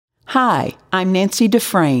Hi, I'm Nancy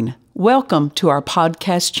Dufresne. Welcome to our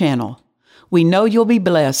podcast channel. We know you'll be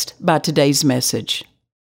blessed by today's message.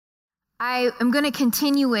 I am going to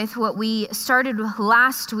continue with what we started with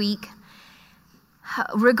last week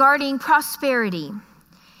regarding prosperity.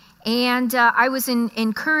 And I was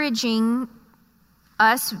encouraging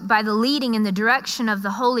us by the leading and the direction of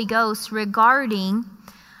the Holy Ghost regarding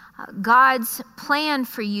God's plan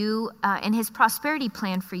for you and His prosperity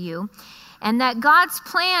plan for you. And that God's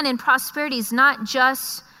plan in prosperity is not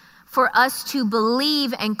just for us to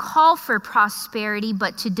believe and call for prosperity,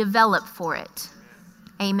 but to develop for it.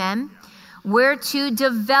 Amen. We're to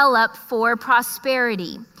develop for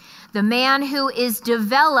prosperity. The man who is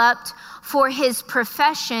developed for his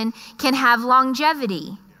profession can have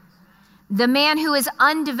longevity. The man who is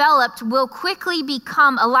undeveloped will quickly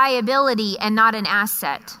become a liability and not an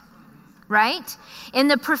asset. Right? In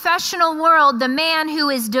the professional world, the man who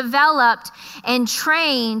is developed and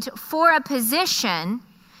trained for a position,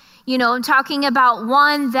 I'm talking about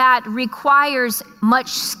one that requires much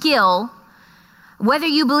skill. Whether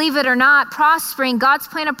you believe it or not, prospering, God's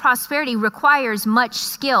plan of prosperity requires much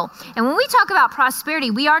skill. And when we talk about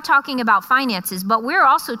prosperity, we are talking about finances, but we're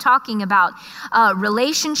also talking about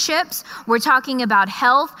relationships. We're talking about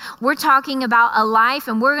health. We're talking about a life,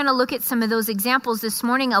 and we're going to look at some of those examples this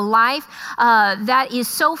morning, a life that is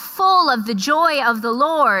so full of the joy of the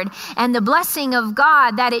Lord and the blessing of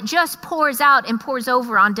God that it just pours out and pours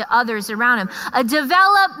over onto others around him. A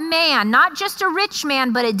developed man, not just a rich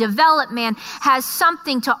man, but a developed man has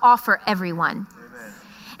something to offer everyone. Amen.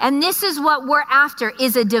 And this is what we're after,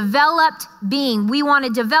 is a developed being. We want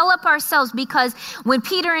to develop ourselves, because when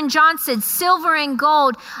Peter and John said silver and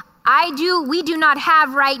gold, we do not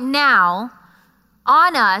have right now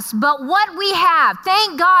on us, but what we have,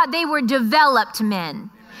 thank God they were developed men.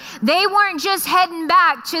 They weren't just heading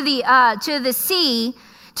back to the sea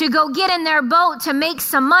to go get in their boat to make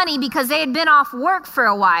some money because they had been off work for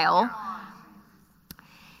a while.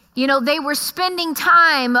 They were spending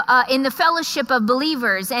time in the fellowship of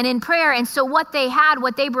believers and in prayer. And so what they had,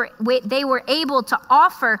 what they were able to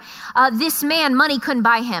offer, this man, money couldn't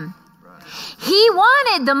buy him. Right. He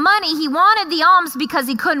wanted the money. He wanted the alms because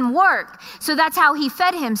he couldn't work. So that's how he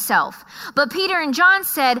fed himself. But Peter and John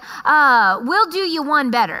said, we'll do you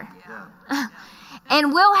one better. Yeah.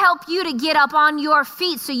 And we'll help you to get up on your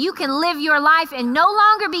feet so you can live your life and no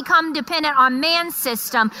longer become dependent on man's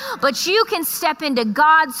system, but you can step into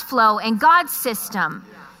God's flow and God's system.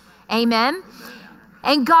 Amen.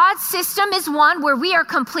 And God's system is one where we are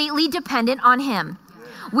completely dependent on Him.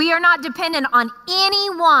 We are not dependent on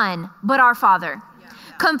anyone but our Father.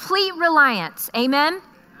 Complete reliance. Amen.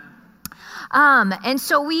 And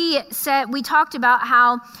so we talked about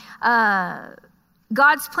how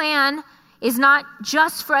God's plan is not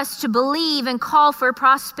just for us to believe and call for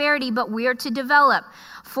prosperity, but we are to develop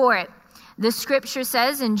for it. The scripture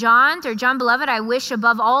says in John, beloved, I wish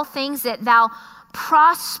above all things that thou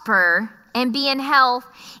prosper and be in health,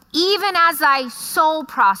 even as thy soul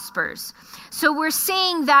prospers. So we're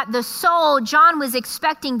seeing that the soul, John was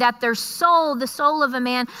expecting that their soul, the soul of a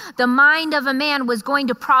man, the mind of a man was going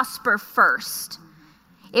to prosper first.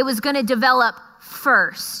 It was going to develop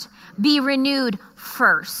first, be renewed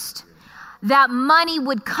first. That money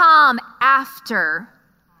would come after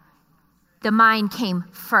the mind came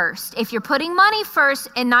first. If you're putting money first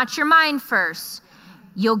and not your mind first,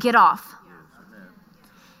 you'll get off.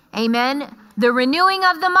 Amen. The renewing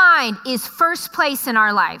of the mind is first place in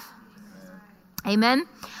our life. Amen.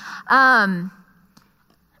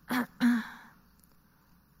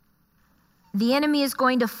 The enemy is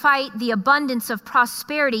going to fight the abundance of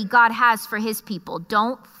prosperity God has for His people.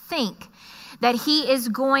 Don't think that he is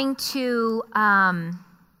going to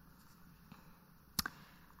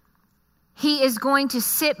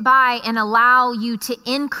sit by and allow you to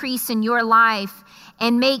increase in your life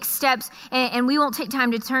and make steps. And we won't take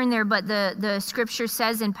time to turn there, but the scripture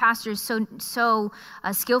says, and pastors so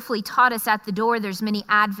skillfully taught us, at the door there's many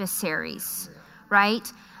adversaries, right?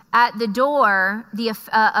 At the door,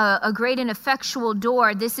 a great and effectual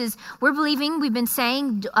door. We're believing, we've been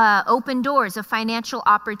saying, open doors of financial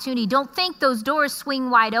opportunity. Don't think those doors swing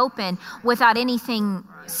wide open without anything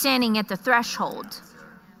standing at the threshold.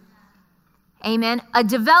 Amen. A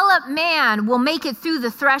developed man will make it through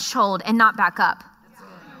the threshold and not back up.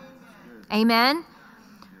 Amen.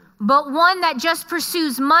 But one that just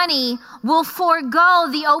pursues money will forego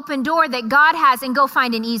the open door that God has and go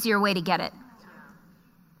find an easier way to get it.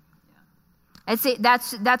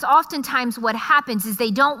 That's oftentimes what happens, is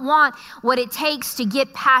they don't want what it takes to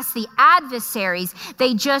get past the adversaries.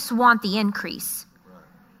 They just want the increase.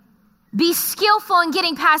 Be skillful in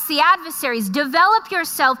getting past the adversaries. Develop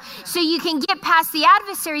yourself so you can get past the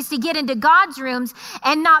adversaries to get into God's rooms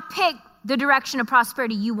and not pick the direction of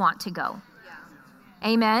prosperity you want to go.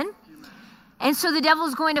 Amen? And so the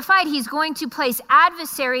devil's going to fight. He's going to place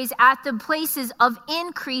adversaries at the places of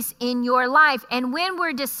increase in your life. And when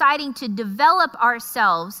we're deciding to develop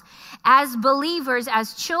ourselves as believers,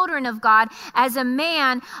 as children of God, as a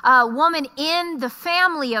man, a woman in the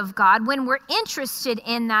family of God, when we're interested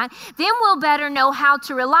in that, then we'll better know how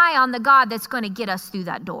to rely on the God that's going to get us through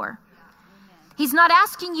that door. He's not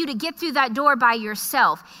asking you to get through that door by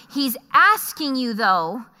yourself. He's asking you,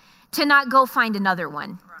 though, to not go find another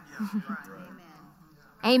one.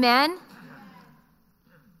 Amen.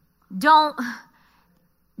 Don't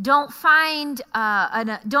find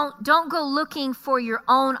don't go looking for your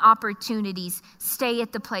own opportunities. Stay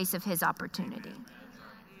at the place of his opportunity.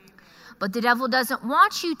 But the devil doesn't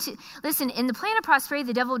want you to listen. In the plan of prosperity,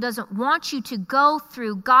 the devil doesn't want you to go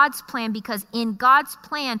through God's plan, because in God's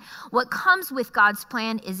plan, what comes with God's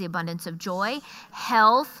plan is the abundance of joy,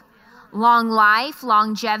 health, long life,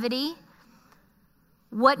 longevity.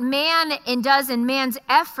 What man does in man's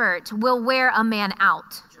effort will wear a man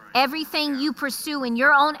out. Everything you pursue in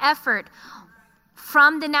your own effort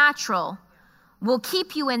from the natural will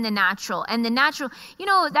keep you in the natural. And the natural,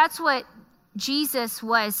 that's what Jesus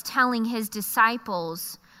was telling his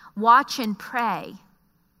disciples. Watch and pray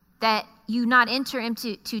that you not enter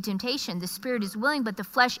into temptation. The spirit is willing, but the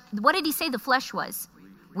flesh, what did he say the flesh was?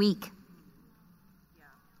 Weak.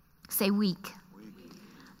 Say weak.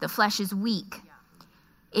 The flesh is weak.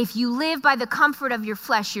 If you live by the comfort of your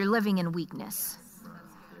flesh, you're living in weakness.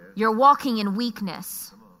 You're walking in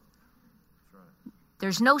weakness.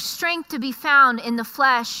 There's no strength to be found in the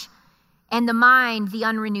flesh and the mind, the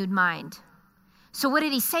unrenewed mind. So what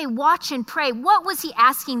did he say? Watch and pray. What was he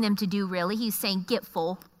asking them to do, really? He's saying, get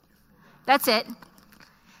full. That's it.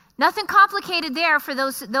 Nothing complicated there for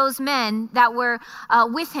those men that were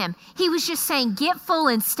with him. He was just saying, get full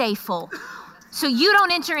and stay full. So you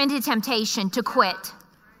don't enter into temptation to quit.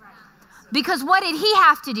 Because what did he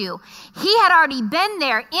have to do? He had already been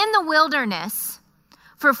there in the wilderness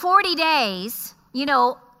for 40 days,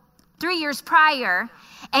 3 years prior,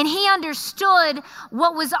 and he understood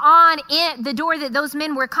what was on the door that those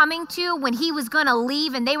men were coming to when he was going to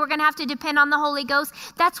leave and they were going to have to depend on the Holy Ghost.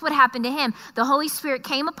 That's what happened to him. The Holy Spirit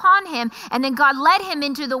came upon him, and then God led him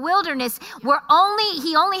into the wilderness where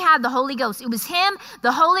he only had the Holy Ghost. It was him,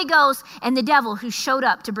 the Holy Ghost, and the devil who showed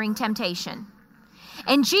up to bring temptation.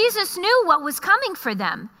 And Jesus knew what was coming for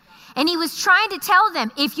them. And he was trying to tell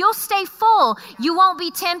them, if you'll stay full, you won't be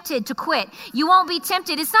tempted to quit. You won't be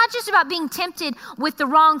tempted. It's not just about being tempted with the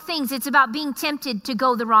wrong things. It's about being tempted to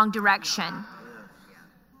go the wrong direction.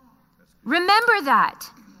 Remember that.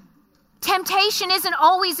 Temptation isn't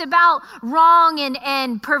always about wrong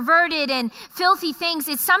and perverted and filthy things.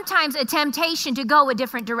 It's sometimes a temptation to go a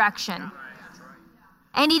different direction.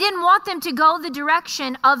 And he didn't want them to go the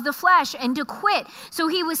direction of the flesh and to quit. So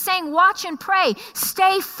he was saying, watch and pray,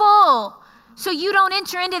 stay full, so you don't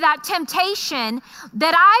enter into that temptation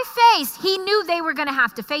that I faced. He knew they were going to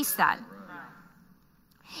have to face that.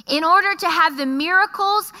 In order to have the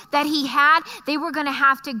miracles that he had, they were going to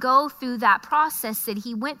have to go through that process that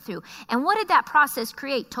he went through. And what did that process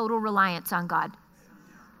create? Total reliance on God.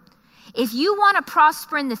 If you want to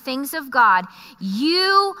prosper in the things of God,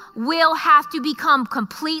 you will have to become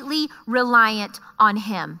completely reliant on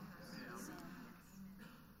him.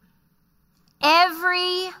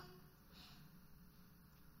 Every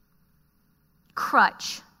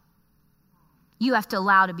crutch you have to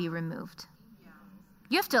allow to be removed.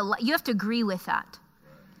 You have to agree with that.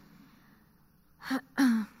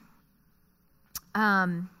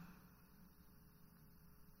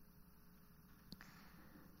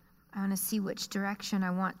 I want to see which direction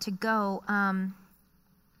I want to go. I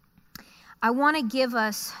want to give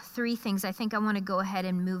us 3 things. I think I want to go ahead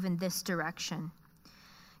and move in this direction,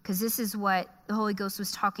 because this is what the Holy Ghost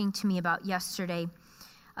was talking to me about yesterday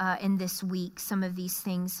and this week, some of these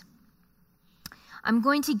things. I'm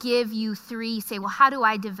going to give you 3, say, well, how do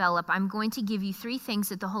I develop? I'm going to give you 3 things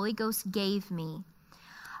that the Holy Ghost gave me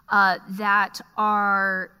that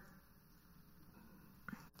are,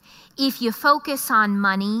 if you focus on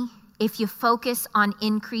money, if you focus on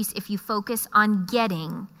increase, if you focus on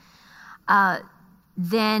getting,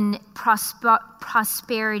 then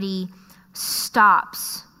prosperity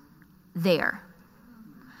stops there.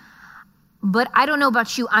 But I don't know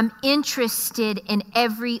about you, I'm interested in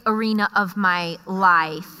every arena of my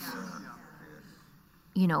life.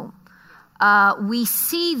 We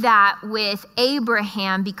see that with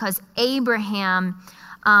Abraham, because Abraham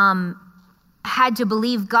had to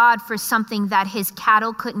believe God for something that his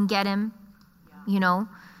cattle couldn't get him.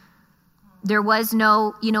 There was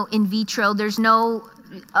no, in vitro, there's no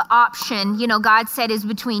option. God said is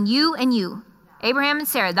between you and you, Abraham and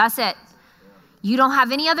Sarah, that's it. You don't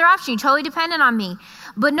have any other option. You're totally dependent on me.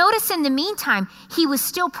 But notice in the meantime, he was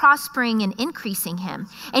still prospering and increasing him.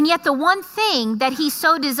 And yet the one thing that he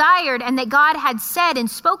so desired and that God had said and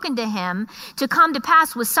spoken to him to come to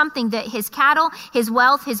pass was something that his cattle, his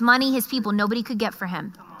wealth, his money, his people, nobody could get for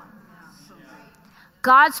him.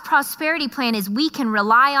 God's prosperity plan is we can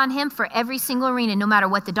rely on him for every single arena, no matter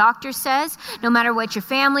what the doctor says, no matter what your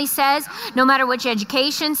family says, no matter what your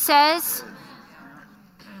education says.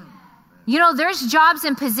 There's jobs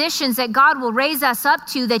and positions that God will raise us up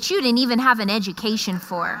to that you didn't even have an education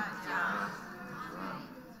for.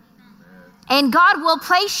 And God will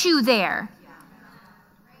place you there.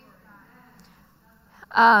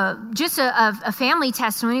 Just a family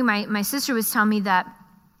testimony. My sister was telling me that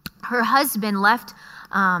her husband left.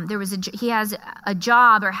 He has a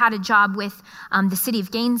job or had a job with the city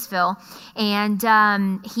of Gainesville,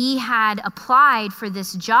 and he had applied for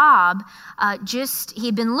this job.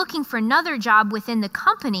 He'd been looking for another job within the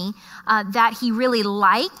company that he really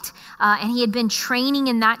liked, and he had been training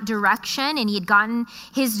in that direction, and he had gotten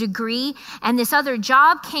his degree. And this other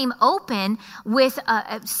job came open with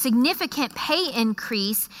a significant pay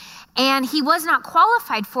increase. And he was not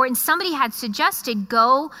qualified for it. And somebody had suggested,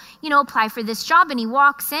 go, apply for this job. And he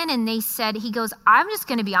walks in and he goes, I'm just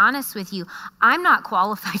going to be honest with you. I'm not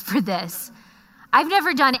qualified for this. I've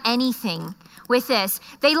never done anything with this.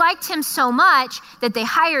 They liked him so much that they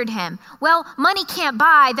hired him. Well, money can't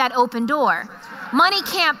buy that open door. Money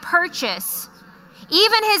can't purchase.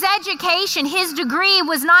 Even his education, his degree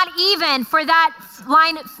was not even for that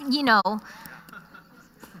line,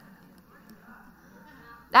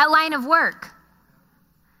 that line of work.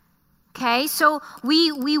 Okay, so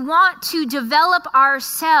we want to develop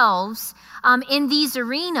ourselves in these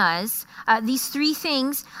arenas, these three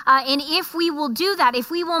things. And if we will do that, if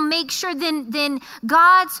we will make sure, then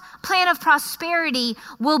God's plan of prosperity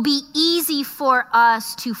will be easy for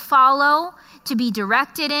us to follow, to be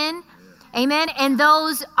directed in. Amen. And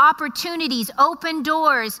those opportunities, open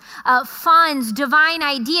doors, funds, divine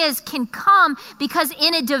ideas can come because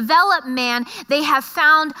in a developed man, they have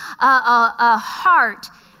found a heart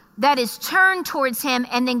that is turned towards him.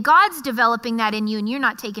 And then God's developing that in you, and you're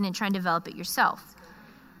not taking and trying to develop it yourself.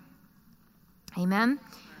 Amen.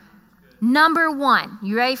 Number 1,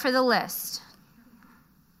 you ready for the list?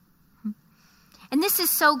 And this is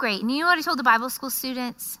so great. And you know what I told the Bible school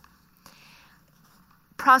students?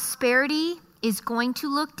 Prosperity is going to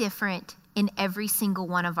look different in every single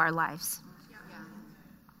one of our lives.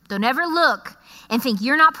 Don't ever look and think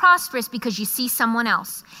you're not prosperous because you see someone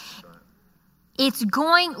else.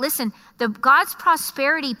 God's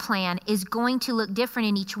prosperity plan is going to look different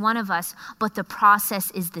in each one of us, but the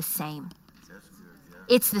process is the same.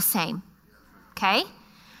 It's the same. Okay?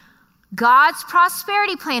 God's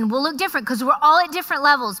prosperity plan will look different because we're all at different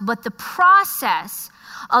levels, but the process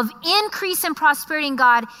of increase and prosperity in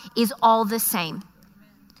God is all the same.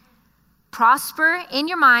 Prosper in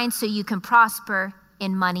your mind so you can prosper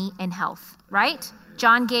in money and health, right?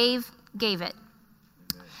 John gave it.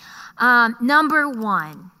 Number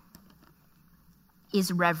 1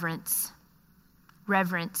 is reverence.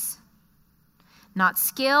 Reverence. Not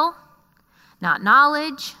skill, not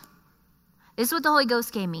knowledge. This is what the Holy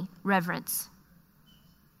Ghost gave me, reverence.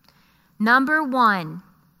 Number 1.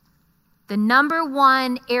 The number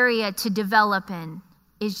 1 area to develop in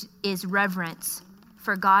is reverence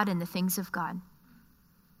for God and the things of God.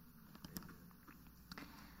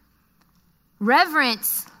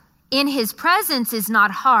 Reverence in his presence is not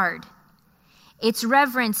hard. It's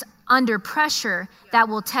reverence under pressure that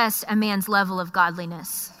will test a man's level of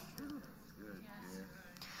godliness.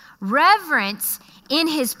 Reverence in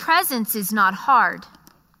his presence is not hard.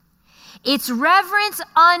 It's reverence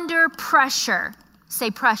under pressure. Say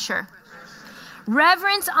pressure.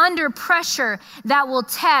 Reverence under pressure that will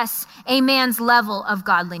test a man's level of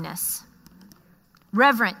godliness.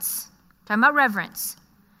 Reverence. Talking about reverence.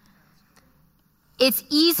 It's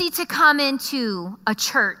easy to come into a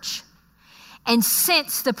church and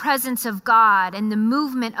sense the presence of God and the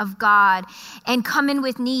movement of God and come in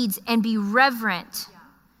with needs and be reverent.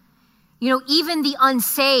 Even the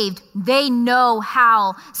unsaved, they know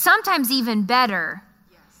how, sometimes even better,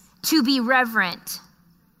 to be reverent.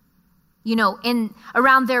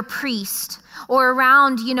 Around their priest or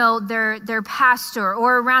around, their pastor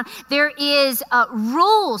or around, there is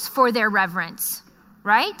rules for their reverence,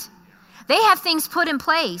 right? They have things put in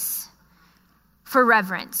place for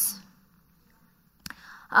reverence.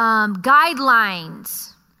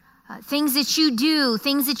 guidelines, things that you do,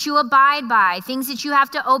 things that you abide by, things that you have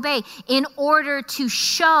to obey in order to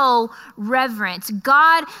show reverence.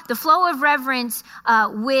 God, the flow of reverence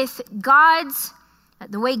with God's,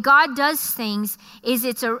 the way God does things is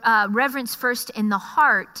it's a reverence first in the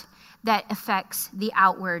heart that affects the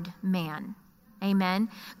outward man. Amen.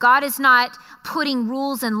 God is not putting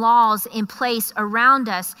rules and laws in place around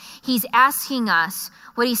us. He's asking us,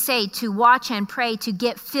 what he say, to watch and pray, to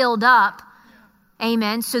get filled up.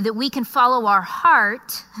 Amen. So that we can follow our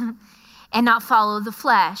heart and not follow the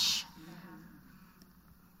flesh.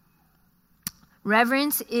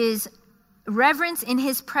 Reverence in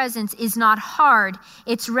his presence is not hard.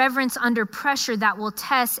 It's reverence under pressure that will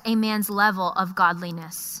test a man's level of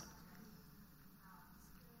godliness.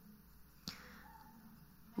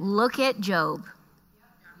 Look at Job.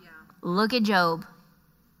 Look at Job.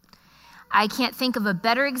 I can't think of a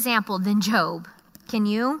better example than Job. Can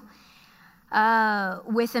you?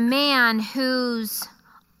 With a man whose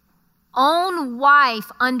own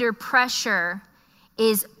wife under pressure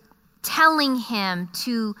is telling him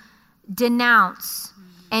to denounce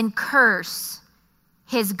and curse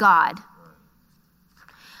his God.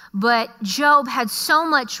 But Job had so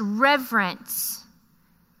much reverence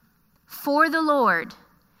for the Lord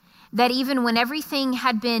that even when everything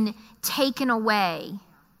had been taken away,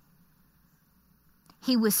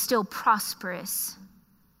 he was still prosperous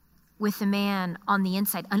with the man on the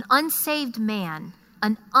inside. An unsaved man,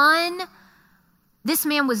 this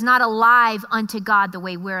man was not alive unto God the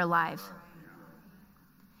way we're alive.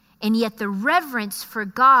 And yet the reverence for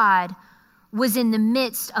God was in the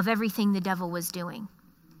midst of everything the devil was doing.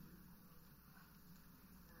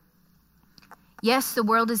 Yes, the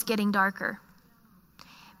world is getting darker.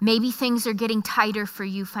 Maybe things are getting tighter for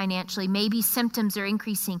you financially. Maybe symptoms are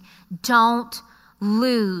increasing. Don't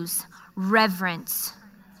lose reverence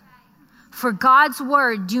for God's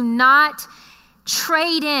word. Do not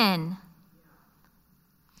trade in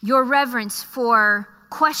your reverence for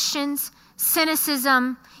questions,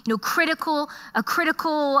 cynicism, a critical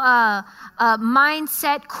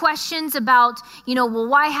mindset, questions about, well,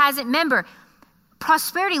 why hasn't? Remember,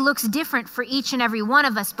 prosperity looks different for each and every one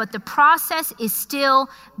of us, but the process is still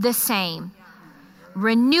the same.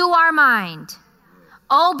 Renew our mind.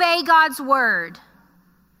 Obey God's word.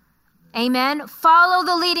 Amen. Follow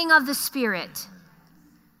the leading of the Spirit.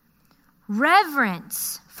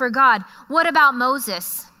 Reverence for God. What about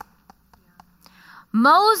Moses?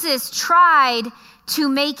 Moses tried to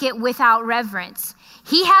make it without reverence.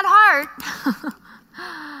 He had heart.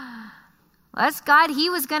 That's God. He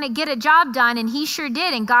was going to get a job done, and he sure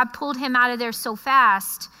did. And God pulled him out of there so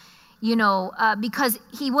fast, because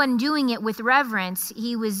he wasn't doing it with reverence.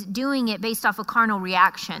 He was doing it based off a carnal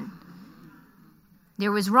reaction.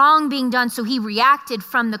 There was wrong being done, so he reacted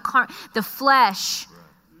from the flesh.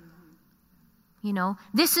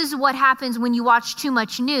 This is what happens when you watch too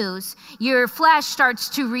much news. Your flesh starts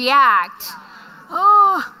to react.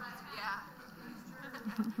 Oh.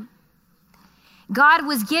 God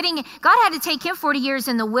had to take him 40 years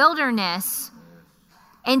in the wilderness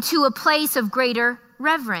and to a place of greater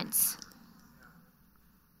reverence.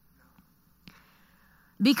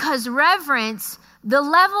 Because reverence, the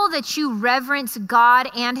level that you reverence God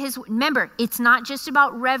and remember, it's not just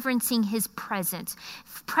about reverencing his presence.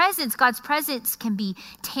 God's presence can be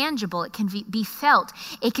tangible. It can be felt.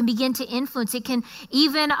 It can begin to influence. It can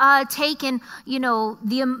even take and,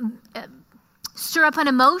 stir up an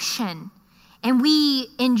emotion. And we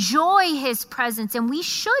enjoy his presence, and we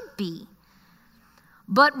should be.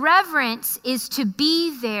 But reverence is to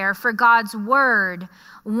be there for God's word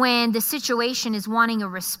when the situation is wanting a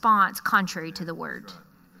response contrary to the word.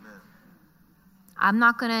 I'm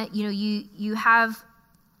not going to, you have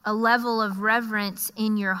a level of reverence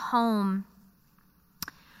in your home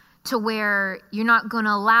to where you're not going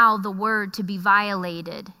to allow the word to be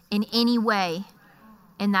violated in any way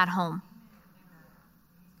in that home.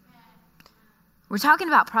 We're talking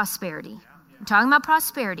about prosperity. We're talking about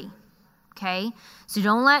prosperity. Okay? So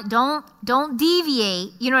don't deviate.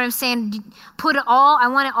 You know what I'm saying? I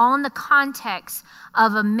want it all in the context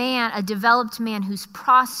of a developed man who's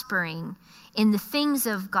prospering in the things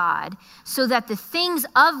of God so that the things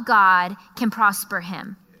of God can prosper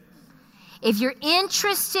him. If you're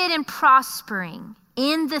interested in prospering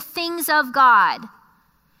in the things of God,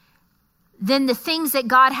 then the things that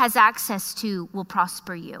God has access to will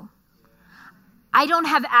prosper you. I don't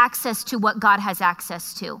have access to what God has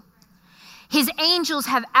access to. His angels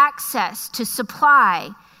have access to supply,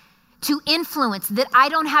 to influence that I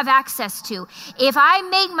don't have access to. If I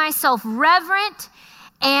make myself reverent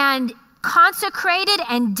and consecrated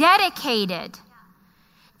and dedicated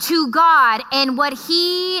to God and what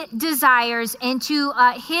he desires and to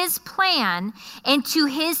his plan and to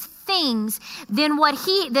his things, then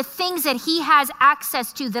the things that he has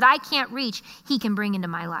access to that I can't reach, he can bring into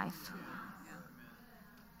my life.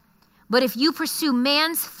 But if you pursue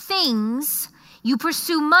man's things, you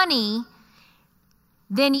pursue money,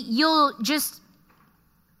 then you'll just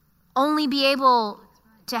only be able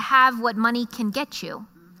to have what money can get you.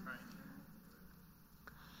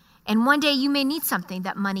 And one day you may need something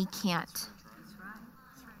that money can't.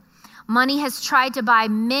 Money has tried to buy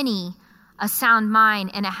many a sound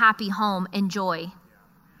mind and a happy home and joy.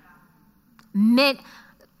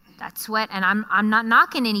 That's what, and I'm not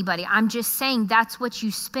knocking anybody. I'm just saying that's what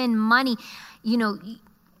you spend money.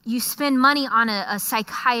 You spend money on a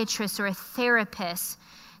psychiatrist or a therapist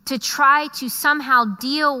to try to somehow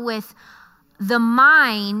deal with the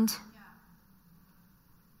mind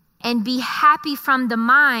and be happy from the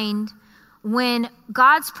mind, when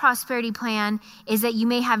God's prosperity plan is that you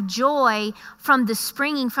may have joy from the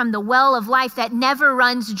springing from the well of life that never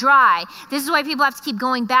runs dry. This is why people have to keep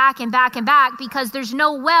going back and back and back, because there's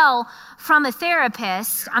no well from a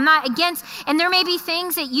therapist. I'm not against, and there may be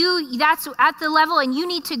things that that's at the level and you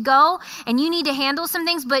need to go and you need to handle some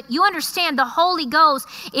things, but you understand the Holy Ghost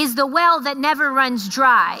is the well that never runs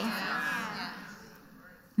dry.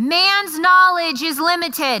 Man's knowledge is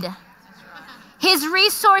limited. His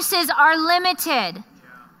resources are limited.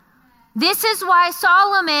 This is why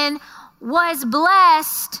Solomon was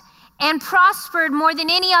blessed and prospered more than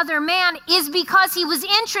any other man, is because he was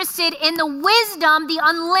interested in the wisdom, the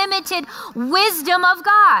unlimited wisdom of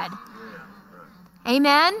God.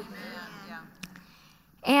 Amen?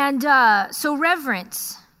 And so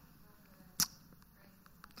reverence.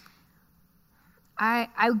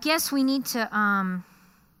 I guess we need to...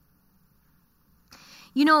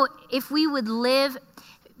 if we would live,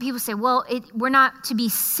 people say, well, we're not to be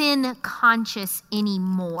sin conscious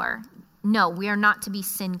anymore. No, we are not to be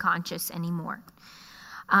sin conscious anymore.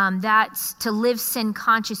 That's to live sin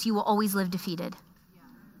conscious, you will always live defeated.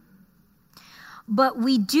 But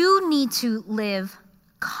we do need to live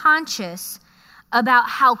conscious about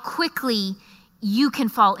how quickly you can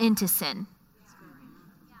fall into sin.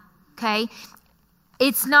 Okay?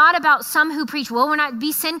 It's not about some who preach, well, we're not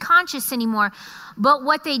be sin conscious anymore. But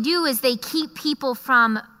what they do is they keep people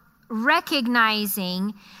from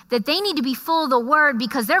recognizing that they need to be full of the word,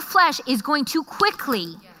 because their flesh is going too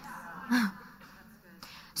quickly. Yes.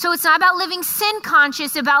 So it's not about living sin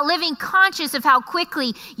conscious, about living conscious of how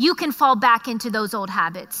quickly you can fall back into those old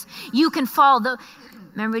habits. You can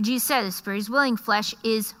remember what Jesus said, the spirit is willing, flesh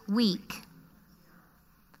is weak.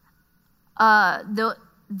 The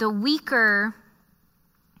weaker...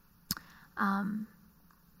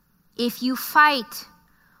 if you fight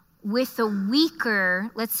with the weaker,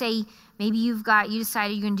 let's say maybe you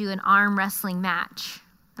decided you're going to do an arm wrestling match.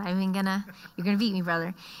 You're going to beat me,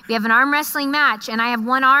 brother. We have an arm wrestling match, and I have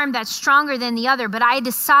one arm that's stronger than the other, but I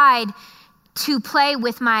decide to play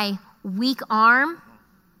with my weak arm,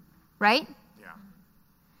 right? Yeah.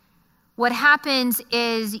 What happens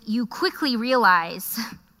is you quickly realize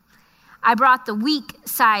I brought the weak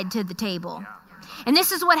side to the table. Yeah. And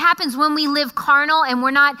this is what happens when we live carnal and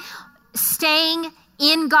we're not staying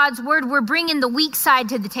in God's word. We're bringing the weak side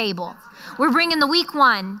to the table. We're bringing the weak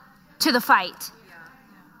one to the fight.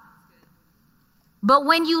 But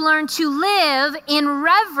when you learn to live in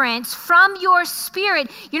reverence from your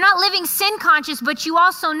spirit, you're not living sin conscious, but you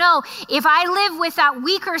also know, if I live with that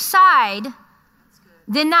weaker side,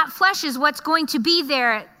 then that flesh is what's going to be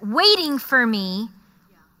there waiting for me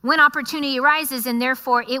when opportunity arises, and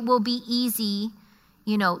therefore it will be easy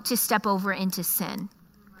to step over into sin.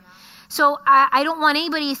 So I don't want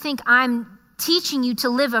anybody to think I'm teaching you to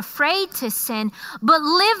live afraid to sin, but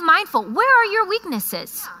live mindful. Where are your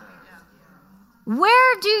weaknesses?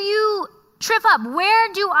 Where do you trip up?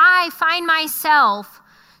 Where do I find myself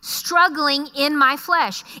struggling in my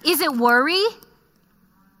flesh? Is it worry?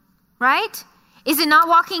 Right? Is it not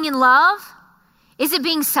walking in love? Is it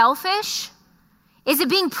being selfish? Is it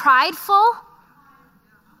being prideful?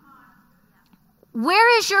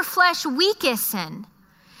 Where is your flesh weakest in?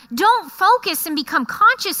 Don't focus and become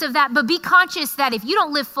conscious of that, but be conscious that if you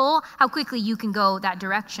don't live full, how quickly you can go that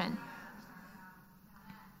direction.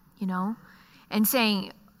 And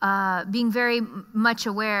saying, being very much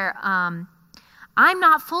aware, I'm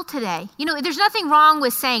not full today. There's nothing wrong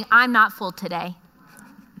with saying, I'm not full today.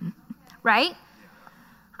 Right?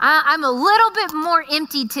 I'm a little bit more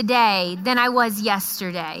empty today than I was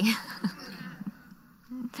yesterday.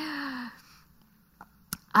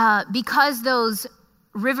 Because those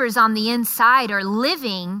rivers on the inside are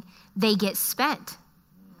living, they get spent.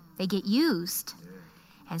 They get used.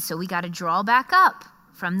 And so we got to draw back up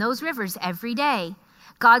from those rivers every day.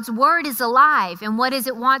 God's word is alive. And what does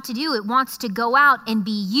it want to do? It wants to go out and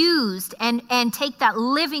be used and take that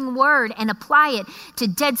living word and apply it to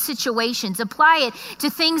dead situations, apply it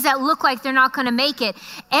to things that look like they're not going to make it.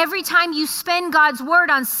 Every time you spend God's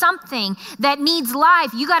word on something that needs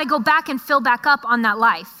life, you got to go back and fill back up on that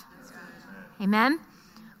life. Amen?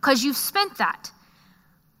 Because you've spent that.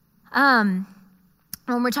 When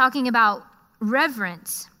we're talking about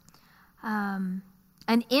reverence,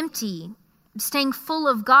 staying full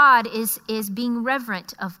of God is being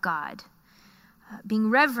reverent of God,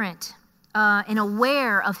 being reverent and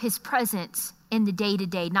aware of his presence in the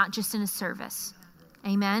day-to-day, not just in a service.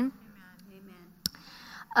 Amen?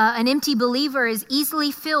 An empty believer is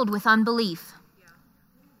easily filled with unbelief.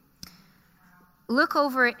 Look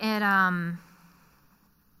over at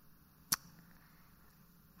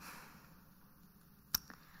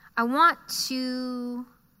I want to.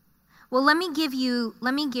 Well, let me give you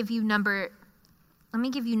number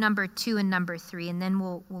 2 and number 3, and then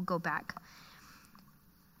we'll go back.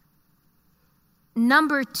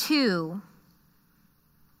 Number 2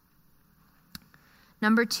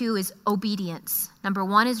 is obedience. Number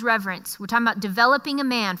 1 is reverence. We're talking about developing a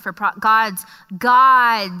man for God's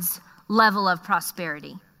level of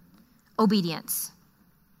prosperity. Obedience.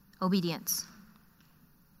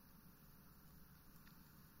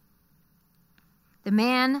 The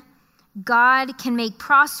man God can make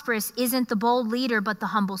prosperous isn't the bold leader, but the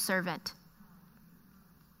humble servant.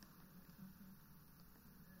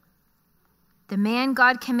 The man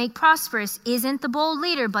God can make prosperous isn't the bold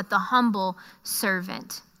leader, but the humble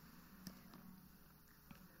servant.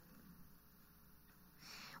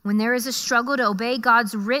 When there is a struggle to obey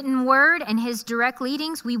God's written word and his direct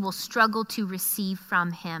leadings, we will struggle to receive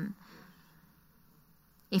from him.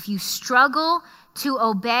 If you struggle to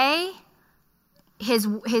obey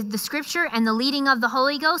the scripture and the leading of the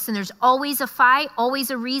Holy Ghost, and there's always a fight,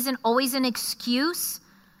 always a reason, always an excuse,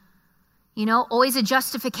 always a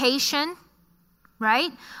justification,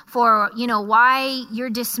 right? For, why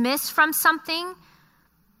you're dismissed from something,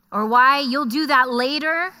 or why you'll do that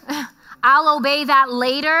later. I'll obey that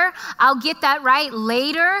later. I'll get that right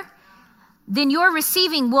later. Then your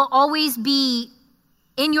receiving will always be,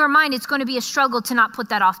 in your mind, it's going to be a struggle to not put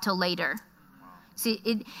that off till later.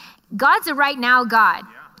 See, God's a right now God,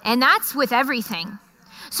 and that's with everything.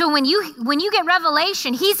 So when you get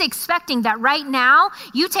revelation, he's expecting that right now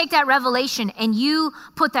you take that revelation and you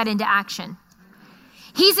put that into action.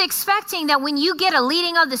 He's expecting that when you get a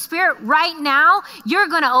leading of the Spirit right now, you're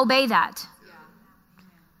going to obey that.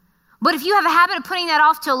 But if you have a habit of putting that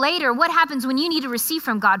off till later, what happens when you need to receive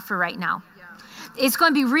from God for right now? It's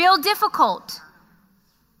going to be real difficult.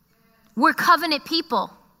 We're covenant people.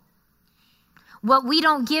 What we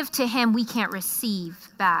don't give to him, we can't receive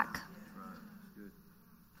back.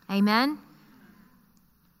 Amen?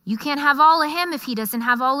 You can't have all of him if he doesn't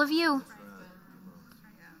have all of you.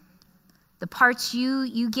 The parts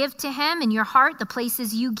you give to him in your heart, the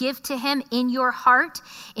places you give to him in your heart,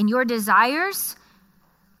 in your desires,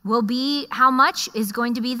 will be how much is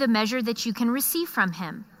going to be the measure that you can receive from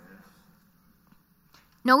him.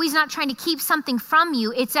 No, he's not trying to keep something from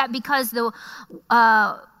you. It's that because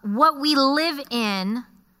what we live in,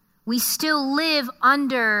 we still live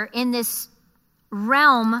under in this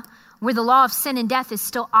realm where the law of sin and death is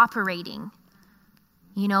still operating.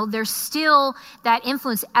 There's still that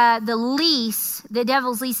influence. The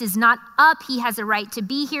devil's lease is not up. He has a right to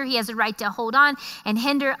be here. He has a right to hold on and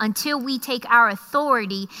hinder until we take our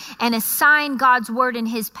authority and assign God's word and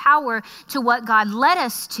his power to what God led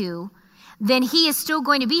us to. Then he is still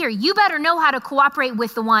going to be here. You better know how to cooperate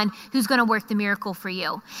with the one who's going to work the miracle for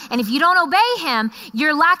you. And if you don't obey him,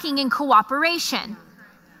 you're lacking in cooperation.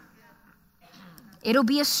 It'll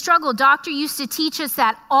be a struggle. Doctor used to teach us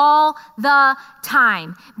that all the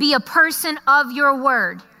time. Be a person of your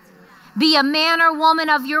word. Be a man or woman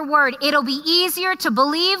of your word. It'll be easier to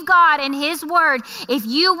believe God and his word if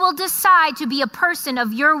you will decide to be a person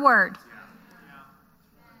of your word.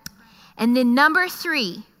 And then number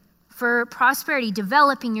 3, for prosperity,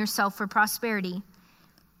 developing yourself for prosperity.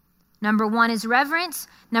 Number 1 is reverence.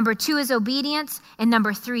 Number 2 is obedience. And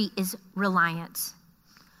number 3 is reliance.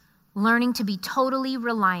 Learning to be totally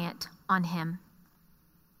reliant on him.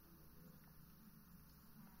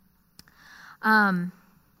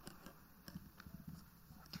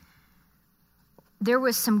 There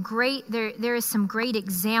is some great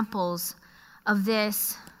examples of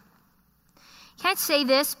this. Can I say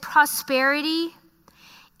this? Prosperity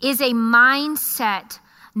is a mindset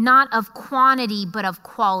not of quantity but of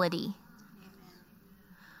quality.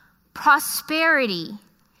 Prosperity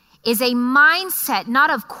is a mindset not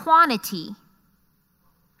of quantity,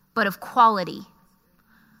 but of quality.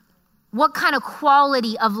 What kind of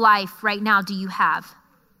quality of life right now do you have?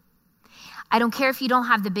 I don't care if you don't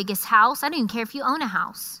have the biggest house. I don't even care if you own a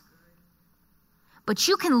house. But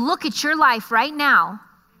you can look at your life right now,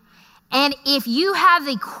 and if you have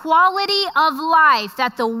the quality of life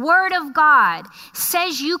that the Word of God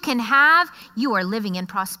says you can have, you are living in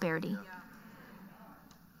prosperity.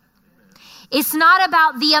 It's not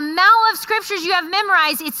about the amount of scriptures you have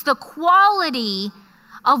memorized. It's the quality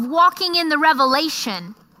of walking in the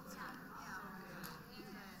revelation.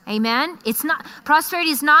 Amen. Prosperity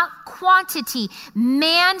is not quantity.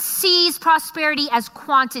 Man sees prosperity as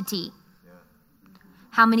quantity.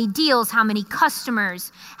 How many deals, how many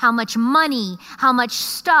customers, how much money, how much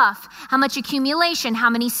stuff, how much accumulation, how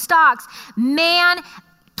many stocks. Man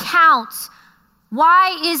counts.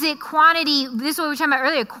 Why is it quantity? This is what we were talking about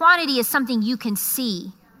earlier. Quantity is something you can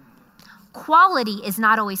see. Quality is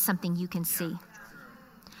not always something you can see.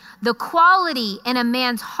 The quality in a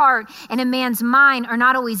man's heart and a man's mind are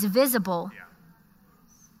not always visible.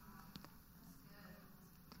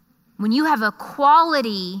 When you have a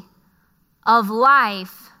quality of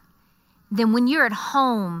life, then when you're at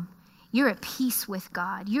home, you're at peace with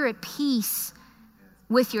God. You're at peace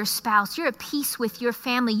with your spouse. You're at peace with your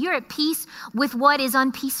family. You're at peace with what is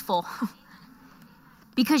unpeaceful.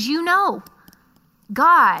 Because you know,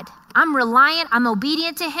 God, I'm reliant, I'm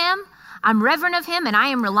obedient to Him, I'm reverent of Him, and I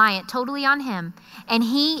am reliant totally on Him. And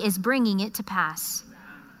He is bringing it to pass.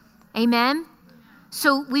 Amen?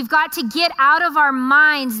 So we've got to get out of our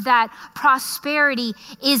minds that prosperity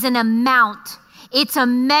is an amount. It's a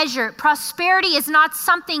measure. Prosperity is not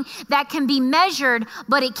something that can be measured,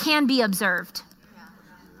 but it can be observed.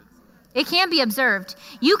 It can be observed.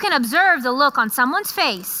 You can observe the look on someone's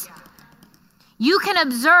face. You can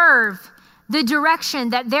observe the direction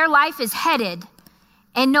that their life is headed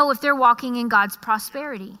and know if they're walking in God's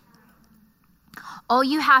prosperity. All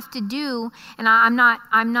you have to do, and I'm not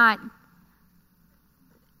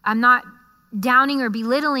downing or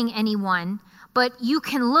belittling anyone, but you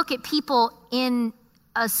can look at people in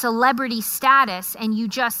a celebrity status and you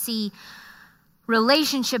just see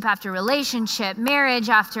relationship after relationship, marriage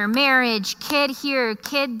after marriage, kid here,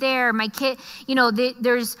 kid there, my kid,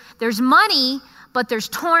 there's money, but there's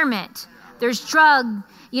torment. There's drug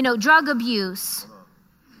abuse.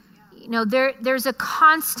 There's a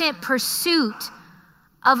constant pursuit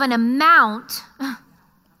of an amount,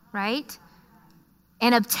 right?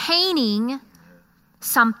 And obtaining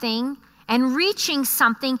something and reaching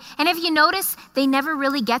something. And if you notice, they never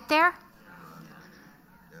really get there.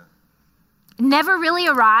 Never really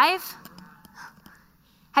arrive.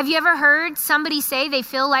 Have you ever heard somebody say they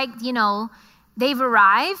feel like, they've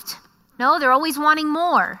arrived? No, they're always wanting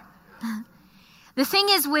more. The thing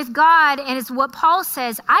is with God, and it's what Paul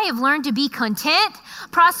says, I have learned to be content.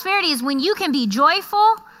 Prosperity is when you can be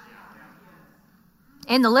joyful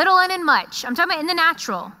in the little and in much. I'm talking about in the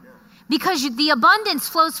natural. Because the abundance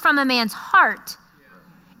flows from a man's heart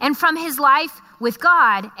and from his life with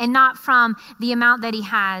God and not from the amount that he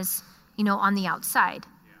has, on the outside.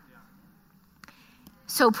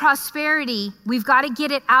 So prosperity, we've got to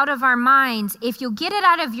get it out of our minds. If you'll get it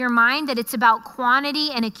out of your mind that it's about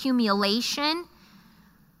quantity and accumulation,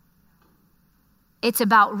 it's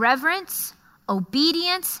about reverence,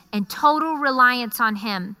 obedience, and total reliance on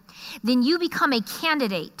Him, then you become a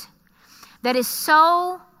candidate that is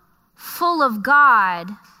so full of God.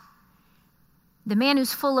 The man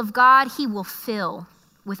who's full of God, he will fill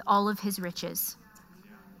with all of his riches.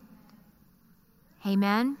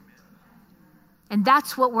 Amen? And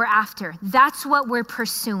that's what we're after. That's what we're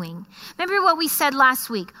pursuing. Remember what we said last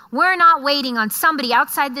week? We're not waiting on somebody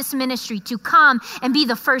outside this ministry to come and be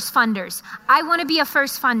the first funders. I want to be a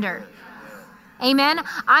first funder. Amen?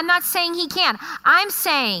 I'm not saying he can't. I'm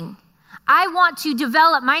saying I want to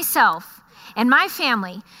develop myself and my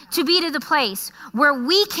family to be to the place where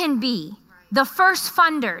we can be the first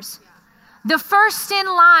funders, the first in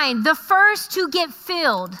line, the first to get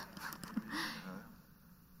filled.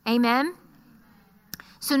 Amen?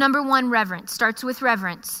 So number one, reverence. Starts with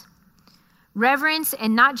reverence. Reverence,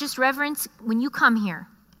 and not just reverence when you come here.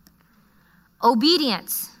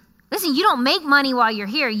 Obedience. Listen, you don't make money while you're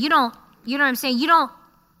here. You know what I'm saying? You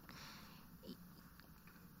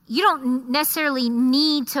don't necessarily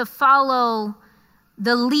need to follow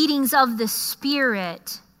the leadings of the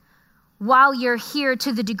Spirit while you're here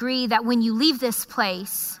to the degree that when you leave this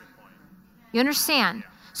place, you understand?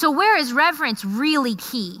 So where is reverence really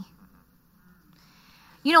key?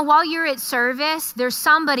 while you're at service, there's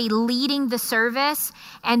somebody leading the service,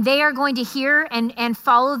 and they are going to hear and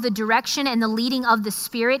follow the direction and the leading of the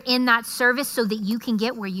Spirit in that service so that you can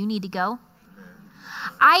get where you need to go.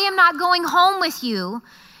 I am not going home with you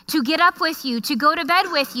to get up with you, to go to bed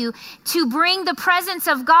with you, to bring the presence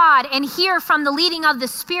of God and hear from the leading of the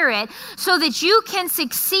Spirit so that you can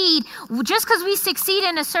succeed. Just because we succeed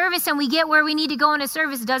in a service and we get where we need to go in a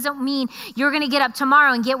service doesn't mean you're going to get up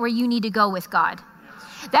tomorrow and get where you need to go with God.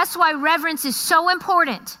 That's why reverence is so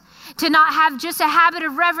important. To not have just a habit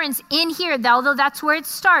of reverence in here, although that's where it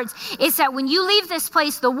starts. It's that when you leave this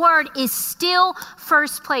place, the word is still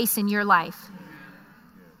first place in your life.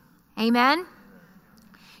 Amen?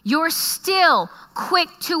 You're still quick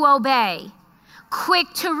to obey,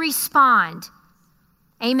 quick to respond.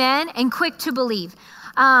 Amen? And quick to believe.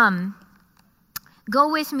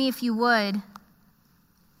 Go with me if you would.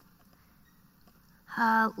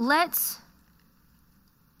 Let's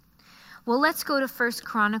go to 1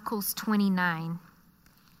 Chronicles 29.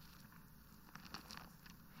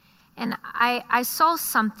 And I saw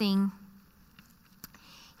something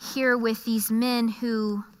here with these men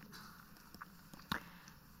who,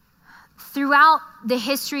 throughout the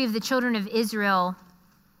history of the children of Israel,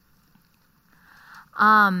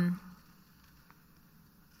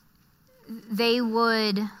 they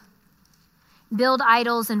would build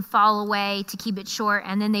idols and fall away to keep it short,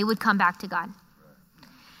 and then they would come back to God.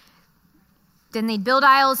 Then they'd build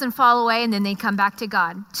idols and fall away, and then they'd come back to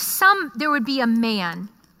God. There would be a man,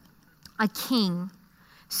 a king,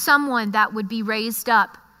 someone that would be raised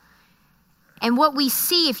up. And what we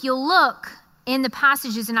see, if you'll look in the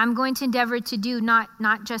passages, and I'm going to endeavor to do not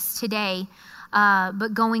just today,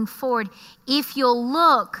 but going forward, if you'll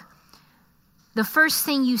look, the first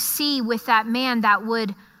thing you see with that man that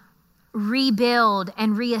would rebuild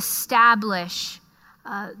and reestablish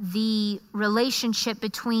the relationship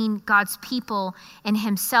between God's people and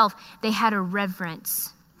himself, they had a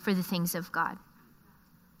reverence for the things of God.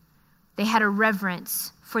 They had a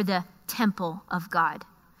reverence for the temple of God.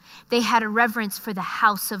 They had a reverence for the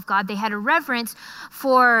house of God. They had a reverence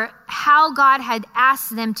for how God had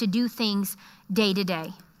asked them to do things day to day.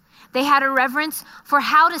 They had a reverence for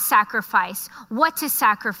how to sacrifice, what to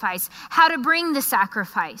sacrifice, how to bring the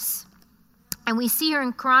sacrifice. And we see here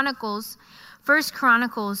in Chronicles, 1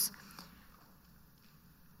 Chronicles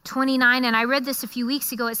 29, and I read this a few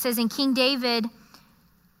weeks ago. It says, and King David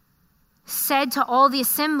said to all the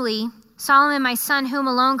assembly, Solomon, my son, whom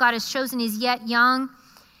alone God has chosen, is yet young,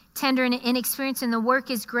 tender and inexperienced, and the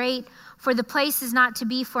work is great. For the place is not to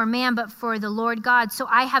be for man, but for the Lord God. So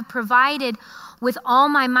I have provided with all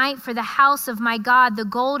my might for the house of my God, the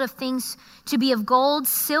gold of things to be of gold,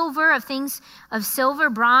 silver of things of silver,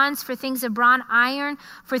 bronze for things of bronze, iron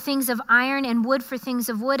for things of iron, and wood for things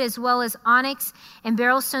of wood, as well as onyx and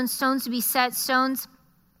beryl stones, stones to be set, stones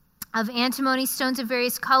of antimony, stones of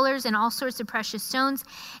various colors, and all sorts of precious stones,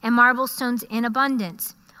 and marble stones in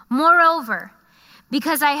abundance. Moreover,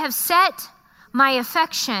 because I have set my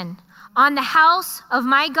affection on the house of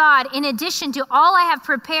my God, in addition to all I have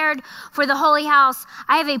prepared for the holy house,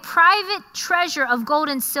 I have a private treasure of gold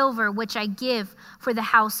and silver, which I give for the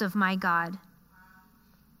house of my God.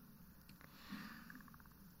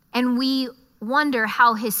 And we wonder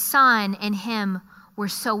how his son and him were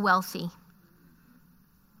so wealthy.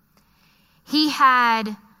 He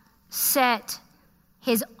had set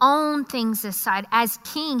his own things aside. As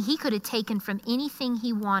king, he could have taken from anything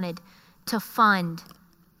he wanted to fund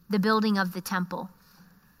the building of the temple.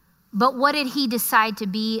 But what did he decide to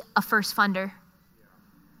be a first funder?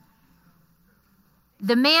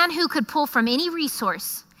 The man who could pull from any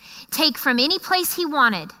resource, take from any place he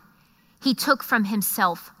wanted, he took from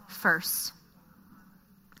himself first.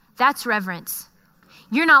 That's reverence.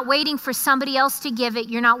 You're not waiting for somebody else to give it.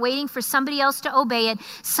 You're not waiting for somebody else to obey it,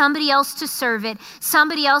 somebody else to serve it,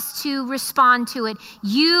 somebody else to respond to it.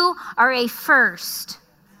 You are a first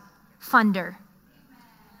funder.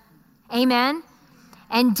 Amen.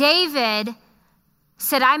 And David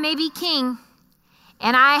said, I may be king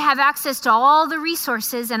and I have access to all the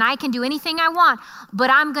resources and I can do anything I want, but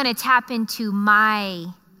I'm going to tap into my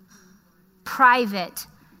private.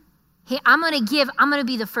 I'm going to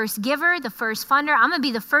be the first giver, the first funder. I'm going to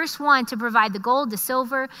be the first one to provide the gold, the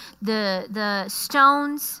silver, the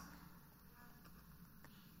stones.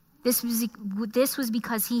 This was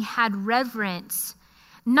because he had reverence,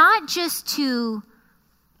 not just to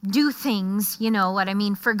do things,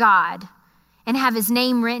 for God and have his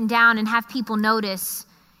name written down and have people notice,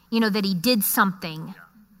 that he did something.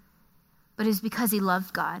 But it's because he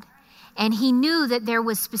loved God. And he knew that there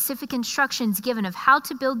was specific instructions given of how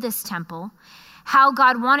to build this temple, how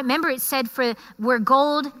God wanted. Remember, it said for where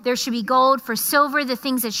gold, there should be gold. For silver, the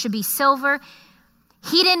things that should be silver.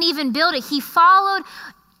 He didn't even build it. He followed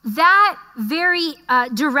that very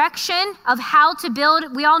direction of how to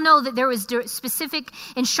build. We all know that there was specific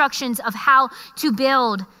instructions of how to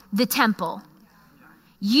build the temple.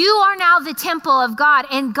 You are now the temple of God,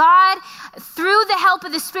 and God, through the help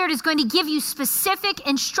of the Spirit, is going to give you specific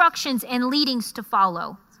instructions and leadings to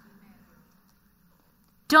follow.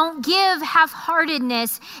 Don't give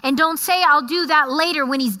half-heartedness, and don't say, I'll do that later,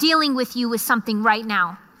 when he's dealing with you with something right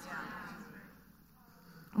now.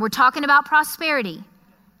 We're talking about prosperity.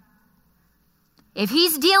 If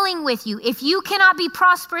he's dealing with you, if you cannot be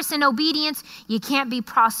prosperous in obedience, you can't be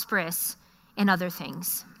prosperous in other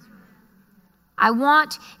things.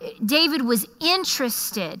 David was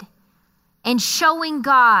interested in showing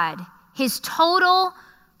God his total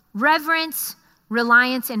reverence,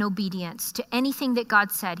 reliance, and obedience to anything that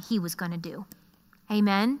God said he was going to do.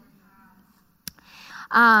 Amen.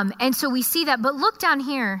 And so we see that, but look down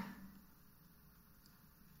here.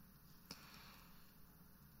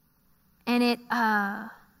 And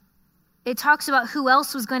it talks about who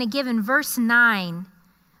else was going to give in verse 9.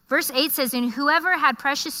 Verse 8 says, and whoever had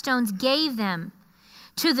precious stones gave them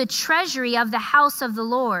to the treasury of the house of the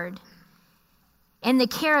Lord in the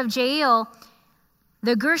care of Jael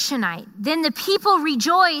the Gershonite. Then the people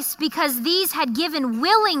rejoiced because these had given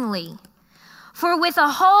willingly, for with a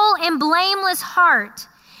whole and blameless heart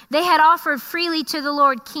they had offered freely to the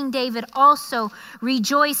Lord. King David also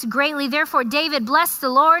rejoiced greatly. Therefore David blessed the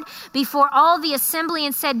Lord before all the assembly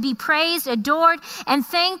and said, be praised, adored, and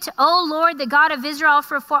thanked, O Lord, the God of Israel,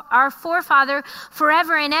 for our forefather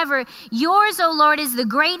forever and ever. Yours, O Lord, is the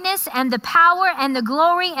greatness and the power and the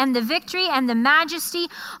glory and the victory and the majesty,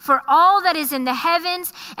 for all that is in the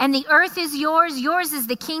heavens and the earth is yours. Yours is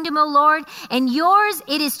the kingdom, O Lord, and yours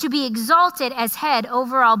it is to be exalted as head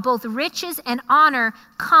over all. Both riches and honor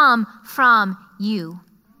come from you.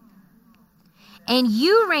 And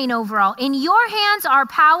you reign over all. In your hands are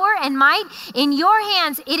power and might. In your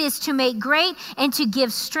hands it is to make great and to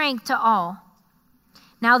give strength to all.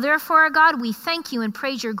 Now therefore, our God, we thank you and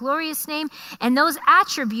praise your glorious name and those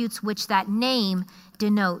attributes which that name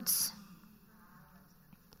denotes.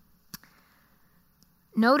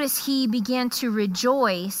 Notice he began to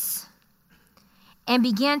rejoice and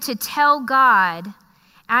began to tell God,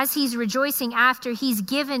 as he's rejoicing after he's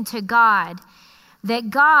given to God, that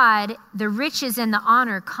God, the riches and the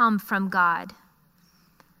honor come from God.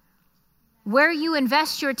 Where you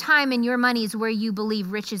invest your time and your money is where you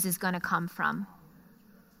believe riches is going to come from.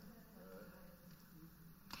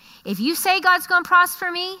 If you say God's going to prosper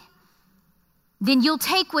me, then you'll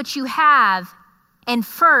take what you have and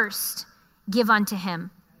first give unto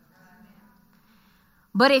him.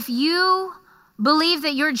 But if you believe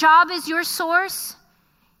that your job is your source,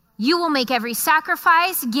 you will make every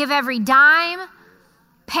sacrifice, give every dime,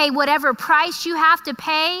 pay whatever price you have to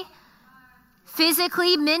pay,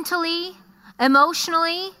 physically, mentally,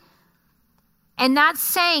 emotionally. And that's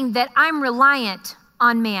saying that I'm reliant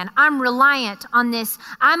on man. I'm reliant on this.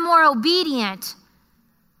 I'm more obedient,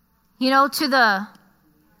 to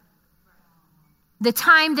the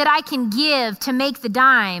time that I can give to make the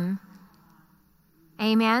dime.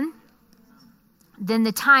 Amen. Than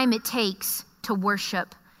the time it takes to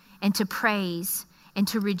worship and to praise and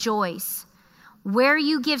to rejoice. Where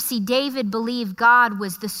you give, see, David believed God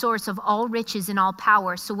was the source of all riches and all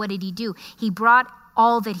power. So what did he do? He brought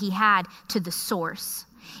all that he had to the source.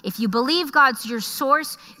 If you believe God's your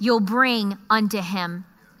source, you'll bring unto him.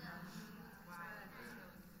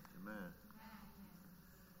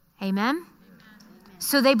 Amen.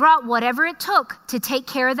 So they brought whatever it took to take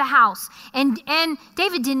care of the house. And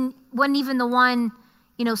David wasn't even the one,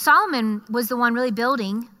 Solomon was the one really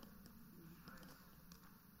building.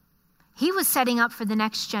 He was setting up for the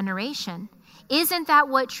next generation. Isn't that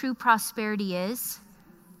what true prosperity is?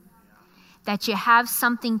 That you have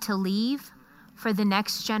something to leave for the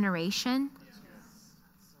next generation?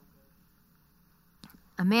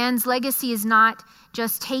 A man's legacy is not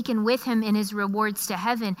just taken with him in his rewards to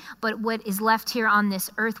heaven, but what is left here on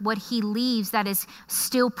this earth, what he leaves that is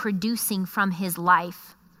still producing from his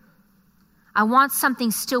life. I want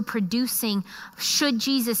something still producing. Should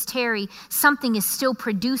Jesus tarry, something is still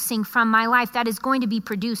producing from my life that is going to be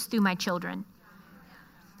produced through my children.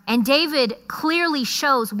 And David clearly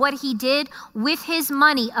shows what he did with his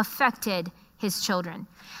money affected his children.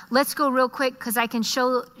 Let's go real quick because I can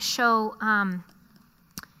show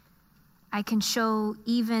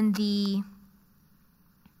even the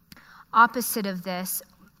opposite of this.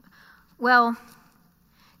 Well,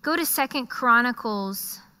 go to 2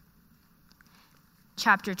 Chronicles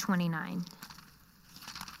chapter 29.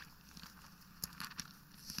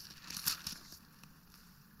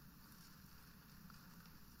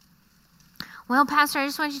 Well, Pastor, I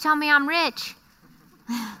just want you to tell me I'm rich.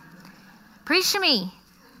 Preach to me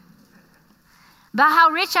about how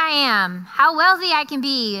rich I am, how wealthy I can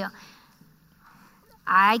be.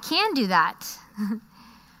 I can do that.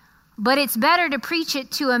 But it's better to preach it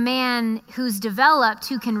to a man who's developed,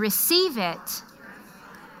 who can receive it.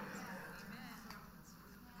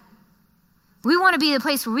 We want to be the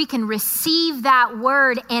place where we can receive that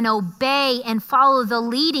word and obey and follow the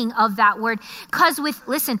leading of that word. Because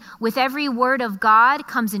with every word of God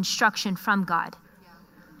comes instruction from God.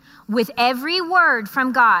 With every word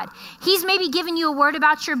from God. He's maybe given you a word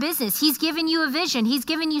about your business. He's given you a vision. He's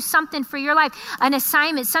given you something for your life, an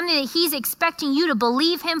assignment, something that he's expecting you to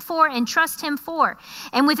believe him for and trust him for.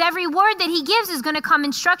 And with every word that he gives is going to come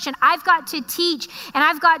instruction. I've got to teach and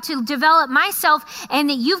I've got to develop myself, and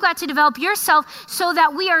that you've got to develop yourself so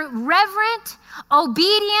that we are reverent,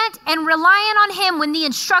 obedient, and reliant on him. When the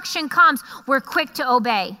instruction comes, we're quick to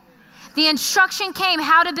obey. The instruction came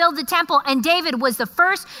how to build the temple, and David was the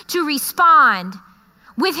first to respond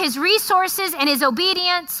with his resources and his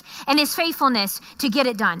obedience and his faithfulness to get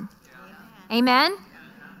it done. Amen?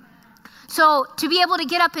 So to be able to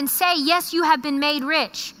get up and say, yes, you have been made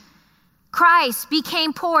rich. Christ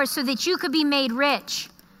became poor so that you could be made rich.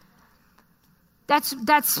 That's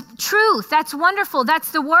truth. That's wonderful.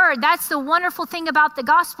 That's the word. That's the wonderful thing about the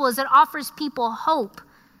gospel, is it offers people hope.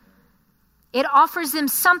 It offers them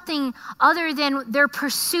something other than their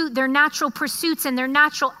pursuit, their natural pursuits and their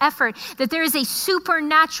natural effort, that there is a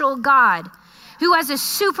supernatural God who has a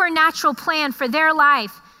supernatural plan for their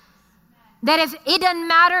life. That if it doesn't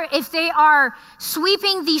matter if they are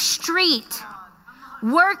sweeping the street,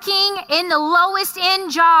 working in the lowest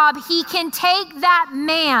end job, he can take that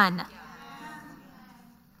man.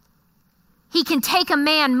 He can take a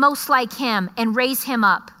man most like him and raise him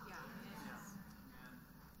up,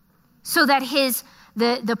 so that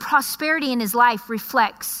the prosperity in his life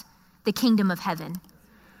reflects the kingdom of heaven.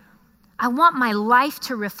 I want my life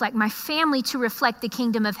to reflect, my family to reflect the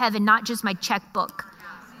kingdom of heaven, not just my checkbook.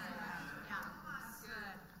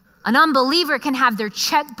 An unbeliever can have their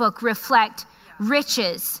checkbook reflect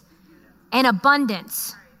riches and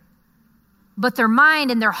abundance, but their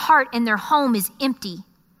mind and their heart and their home is empty.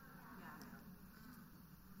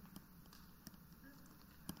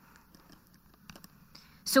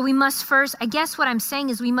 So we must first, I guess what I'm saying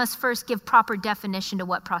is we must first give proper definition to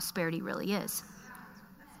what prosperity really is.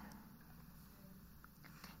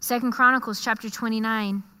 2 Chronicles chapter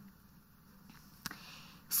 29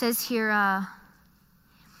 says here,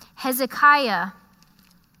 Hezekiah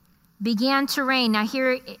began to reign. Now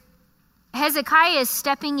here, Hezekiah is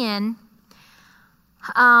stepping in,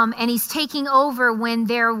 and he's taking over when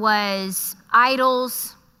there was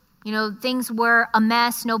idols. You know, things were a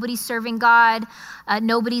mess. Nobody's serving God.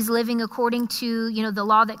 Nobody's living according to, the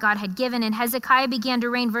law that God had given. And Hezekiah began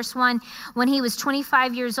to reign, verse 1, when he was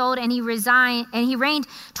 25 years old, and he reigned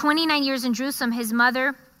 29 years in Jerusalem. His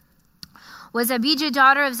mother was Abijah,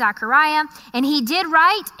 daughter of Zechariah, and he did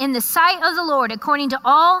right in the sight of the Lord, according to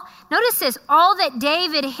all, notice this, all that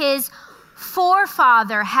David, his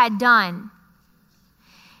forefather, had done.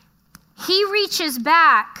 He reaches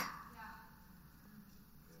back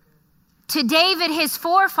to David, his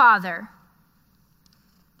forefather.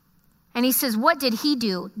 And he says, what did he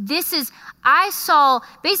do?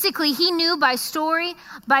 Basically he knew by story,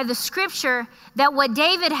 by the scripture, that what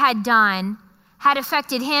David had done had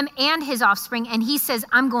affected him and his offspring. And he says,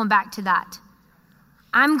 I'm going back to that.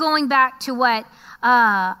 I'm going back to what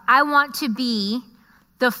I want to be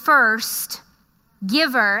the first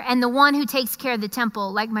giver and the one who takes care of the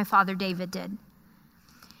temple like my father David did.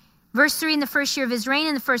 Verse 3, in the first year of his reign,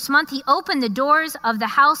 in the first month, he opened the doors of the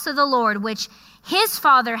house of the Lord, which his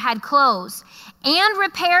father had closed, and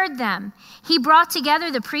repaired them. He brought together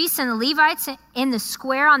the priests and the Levites in the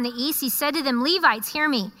square on the east. He said to them, Levites, hear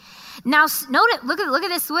me. Now, look at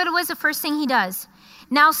this. What was the first thing he does?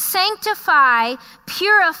 Now sanctify,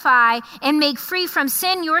 purify, and make free from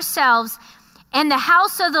sin yourselves and the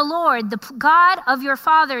house of the Lord, the God of your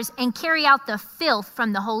fathers, and carry out the filth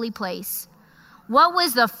from the holy place. What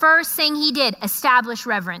was the first thing he did? Establish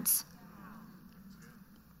reverence.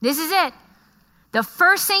 This is it. The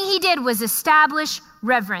first thing he did was establish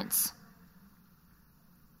reverence.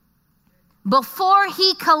 Before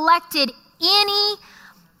he collected any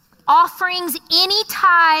offerings, any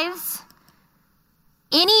tithes,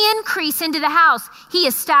 any increase into the house, he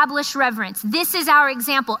established reverence. This is our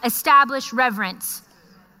example. Establish reverence.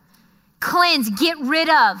 Cleanse, get rid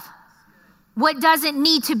of what doesn't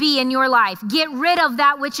need to be in your life. Get rid of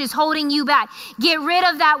that which is holding you back. Get rid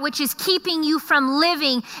of that which is keeping you from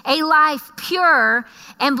living a life pure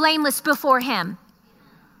and blameless before him.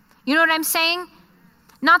 You know what I'm saying?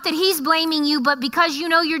 Not that he's blaming you, but because you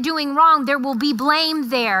know you're doing wrong, there will be blame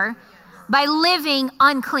there by living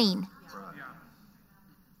unclean.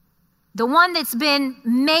 The one that's been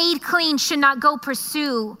made clean should not go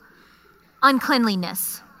pursue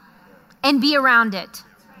uncleanliness and be around it.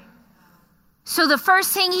 So the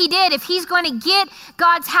first thing he did, if he's going to get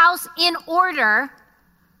God's house in order,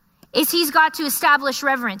 is he's got to establish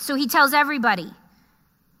reverence. So he tells everybody,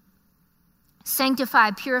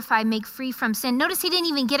 sanctify, purify, make free from sin. Notice he didn't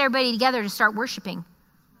even get everybody together to start worshiping.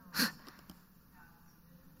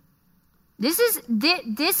 This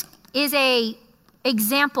is a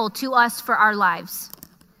example to us for our lives.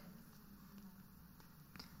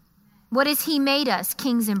 What has he made us?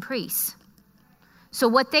 Kings and priests. So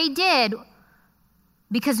what they did,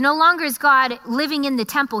 because no longer is God living in the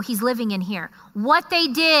temple, he's living in here. What they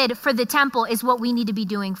did for the temple is what we need to be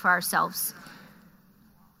doing for ourselves.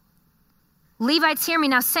 Levites, hear me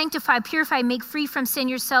now. Sanctify, purify, make free from sin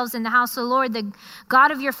yourselves in the house of the Lord, the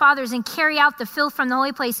God of your fathers, and carry out the filth from the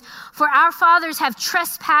holy place. For our fathers have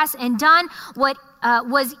trespassed and done what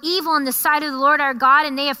was evil in the sight of the Lord our God,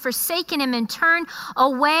 and they have forsaken him and turned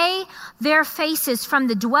away their faces from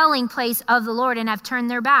the dwelling place of the Lord and have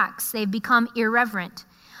turned their backs. They've become irreverent.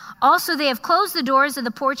 Also, they have closed the doors of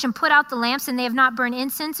the porch and put out the lamps, and they have not burned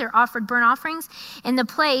incense or offered burnt offerings in the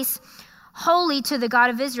place holy to the God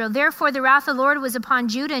of Israel. Therefore, the wrath of the Lord was upon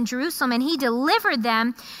Judah and Jerusalem, and he delivered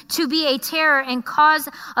them to be a terror and cause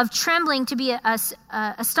of trembling, to be a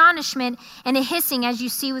astonishment and a hissing, as you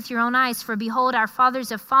see with your own eyes. For behold, our fathers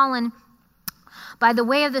have fallen by the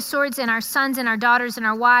way of the swords, and our sons and our daughters and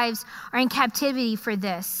our wives are in captivity for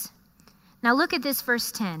this. Now look at this,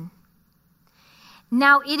 verse 10.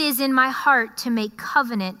 Now it is in my heart to make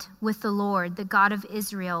covenant with the Lord, the God of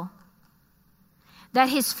Israel, that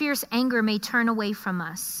his fierce anger may turn away from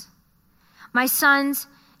us. My sons,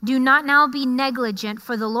 do not now be negligent,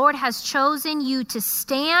 for the Lord has chosen you to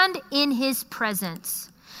stand in his presence,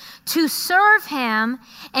 to serve him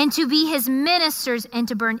and to be his ministers and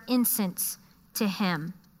to burn incense to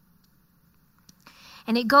him.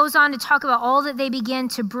 And it goes on to talk about all that they begin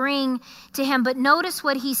to bring to him. But notice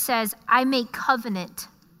what he says, I make covenant.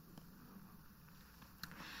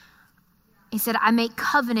 He said, I make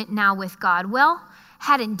covenant now with God. Well,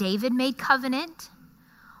 hadn't David made covenant?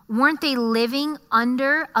 Weren't they living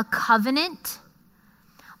under a covenant?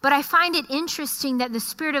 But I find it interesting that the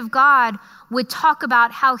Spirit of God would talk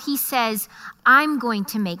about how he says, I'm going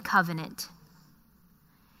to make covenant.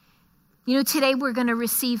 You know, today we're going to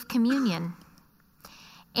receive communion.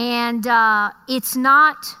 And it's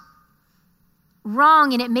not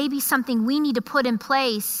wrong, and it may be something we need to put in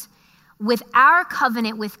place with our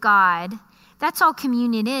covenant with God. That's all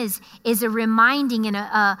communion is a reminding and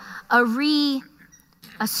a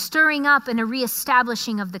stirring up and a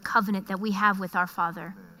reestablishing of the covenant that we have with our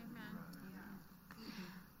Father.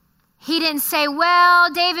 He didn't say,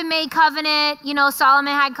 well, David made covenant,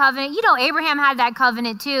 Solomon had covenant, Abraham had that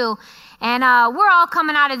covenant too, and we're all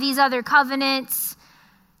coming out of these other covenants.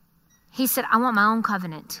 He said, I want my own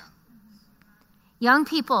covenant. Young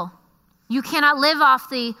people, you cannot live off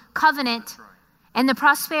the covenant and the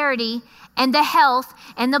prosperity and the health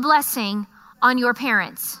and the blessing on your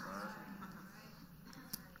parents.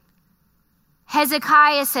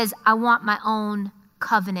 Hezekiah says, I want my own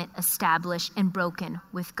covenant established and broken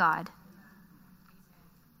with God.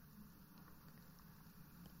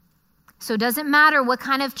 So it doesn't matter what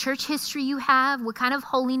kind of church history you have, what kind of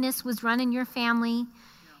holiness was run in your family.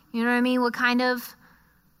 You know what I mean?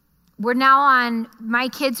 We're now on, my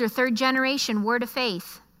kids are third generation Word of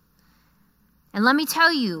Faith. And let me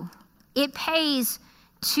tell you, it pays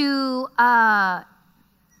to, how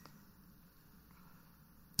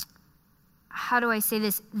do I say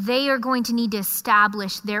this? They are going to need to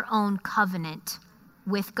establish their own covenant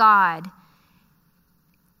with God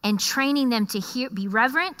and training them to be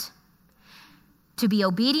reverent, to be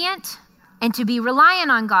obedient, and to be reliant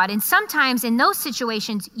on God. And sometimes in those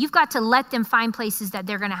situations, you've got to let them find places that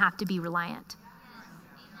they're going to have to be reliant.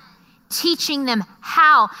 Teaching them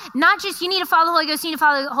how, not just you need to follow the Holy Ghost, you need to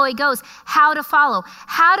follow the Holy Ghost, how to follow.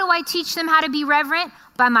 How do I teach them how to be reverent?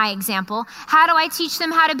 By my example. How do I teach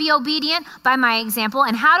them how to be obedient? By my example.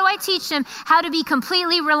 And how do I teach them how to be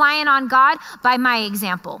completely reliant on God? By my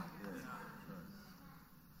example.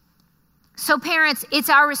 So parents, it's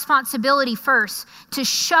our responsibility first to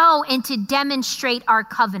show and to demonstrate our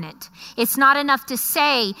covenant. It's not enough to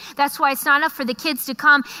say. That's why it's not enough for the kids to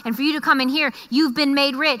come and for you to come in here. You've been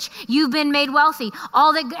made rich. You've been made wealthy.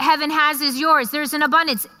 All that heaven has is yours. There's an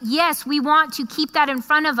abundance. Yes, we want to keep that in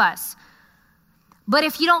front of us. But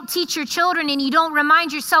if you don't teach your children and you don't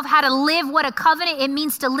remind yourself how to live what a covenant, it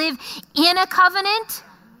means to live in a covenant,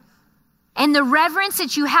 and the reverence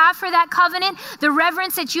that you have for that covenant, the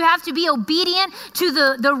reverence that you have to be obedient to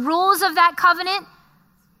the rules of that covenant,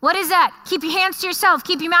 what is that? Keep your hands to yourself.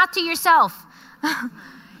 Keep your mouth to yourself.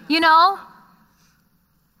 You know?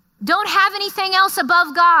 Don't have anything else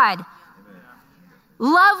above God.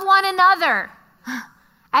 Love one another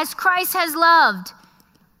as Christ has loved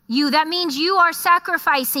you. That means you are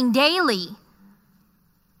sacrificing daily.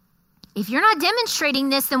 If you're not demonstrating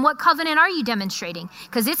this, then what covenant are you demonstrating?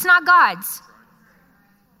 Because it's not God's.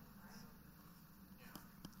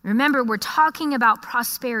 Remember, we're talking about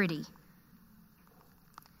prosperity.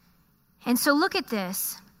 And so look at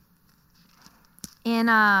this. In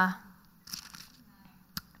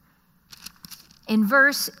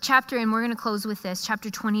chapter, and we're going to close with this, chapter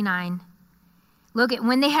 29. Look at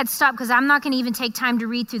when they had stopped, because I'm not going to even take time to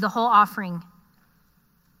read through the whole offering.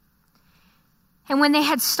 And when they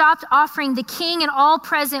had stopped offering, the king and all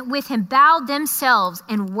present with him bowed themselves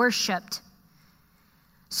and worshiped.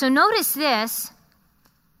 So notice this.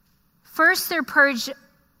 First, they're purged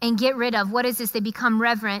and get rid of. What is this? They become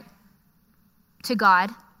reverent to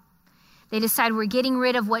God. They decide we're getting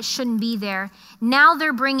rid of what shouldn't be there. Now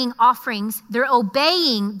they're bringing offerings. They're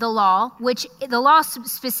obeying the law, which the law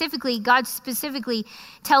specifically, God specifically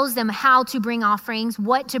tells them how to bring offerings,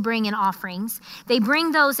 what to bring in offerings. They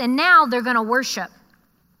bring those, and now they're going to worship.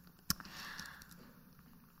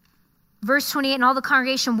 Verse 28, and all the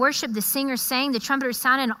congregation worshiped, the singers sang, the trumpeters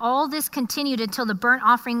sounded, and all this continued until the burnt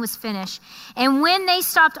offering was finished. And when they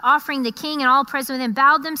stopped offering, the king and all present with him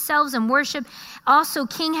bowed themselves and worshiped. Also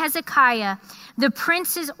King Hezekiah, the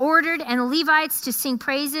princes ordered and Levites to sing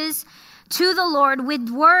praises to the Lord with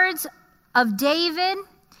words of David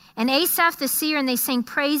and Asaph the seer, and they sang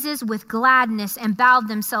praises with gladness and bowed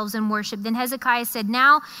themselves in worship. Then Hezekiah said,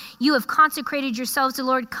 now you have consecrated yourselves to the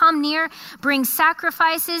Lord. Come near, bring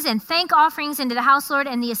sacrifices and thank offerings into the house, Lord.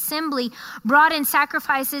 And the assembly brought in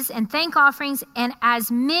sacrifices and thank offerings, and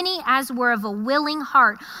as many as were of a willing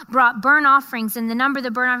heart brought burnt offerings, and the number of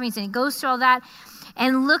the burnt offerings, and it goes through all that.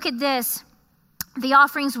 And look at this. The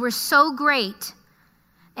offerings were so great,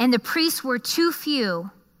 and the priests were too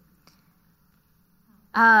few,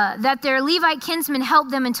 that their Levite kinsmen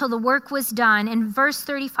helped them until the work was done. In verse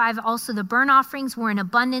 35, also the burnt offerings were in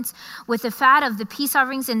abundance with the fat of the peace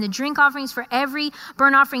offerings and the drink offerings for every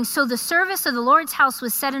burnt offering. So the service of the Lord's house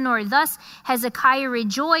was set in order. Thus Hezekiah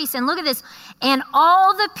rejoiced. And look at this. And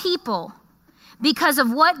all the people, because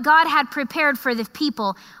of what God had prepared for the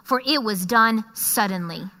people, for it was done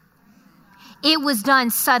suddenly. It was done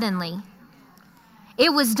suddenly. It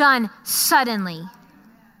was done suddenly.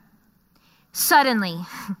 Suddenly.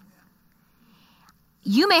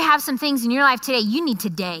 You may have some things in your life today you need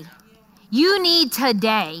today. You need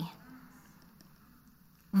today.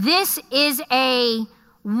 This is a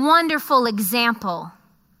wonderful example.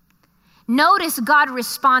 Notice God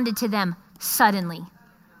responded to them suddenly.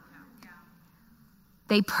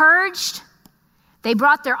 They purged. They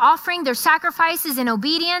brought their offering, their sacrifices in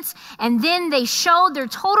obedience, and then they showed their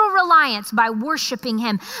total reliance by worshiping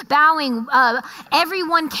him, bowing.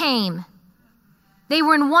 Everyone came. They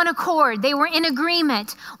were in one accord. They were in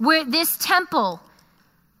agreement where this temple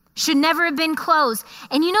should never have been closed.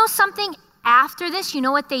 And you know something? After this, you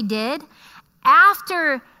know what they did?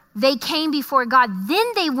 After they came before God, then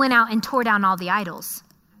they went out and tore down all the idols.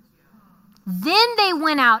 Then they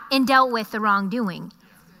went out and dealt with the wrongdoing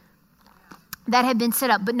that had been set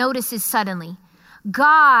up. But notice this suddenly.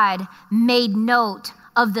 God made note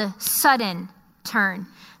of the sudden turn,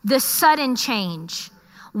 the sudden change.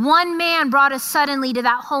 One man brought us suddenly to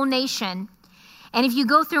that whole nation. And if you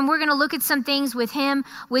go through, and we're going to look at some things with him,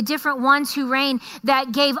 with different ones who reigned,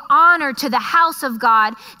 that gave honor to the house of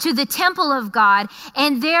God, to the temple of God.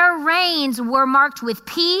 And their reigns were marked with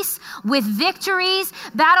peace, with victories,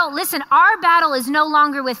 battle. Listen, our battle is no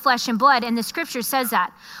longer with flesh and blood. And the scripture says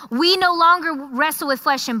that. We no longer wrestle with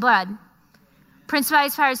flesh and blood.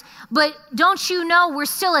 Principalities, powers. But don't you know we're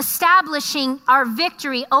still establishing our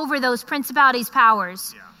victory over those principalities,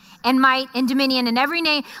 powers, and might and dominion and every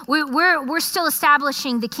name. We're still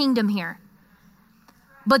establishing the kingdom here.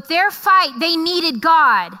 But their fight, they needed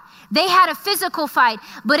God. They had a physical fight.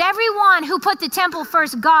 But everyone who put the temple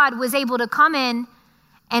first, God was able to come in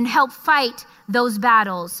and help fight those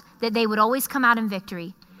battles, that they would always come out in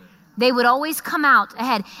victory. They would always come out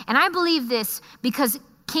ahead. And I believe this because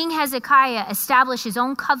King Hezekiah established his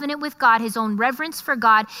own covenant with God, his own reverence for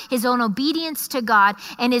God, his own obedience to God,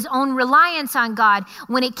 and his own reliance on God.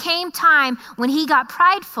 When it came time when he got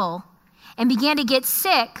prideful and began to get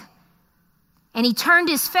sick, and he turned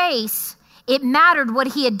his face, It mattered what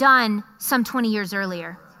he had done some 20 years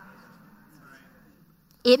earlier.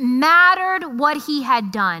 It mattered what he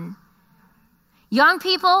had done. Young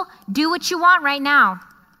people, do what you want right now.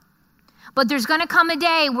 But there's going to come a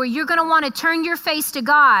day where you're going to want to turn your face to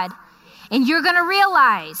God, and you're going to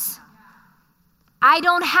realize, I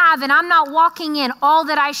don't have and I'm not walking in all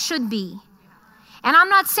that I should be. And I'm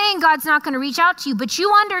not saying God's not going to reach out to you, but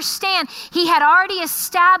you understand he had already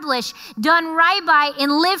established, done right by,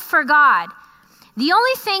 and lived for God. The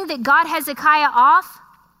only thing that got Hezekiah off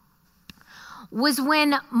was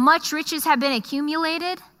when much riches had been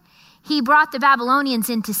accumulated, he brought the Babylonians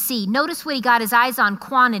in to see. Notice what he got his eyes on: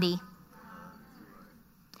 quantity.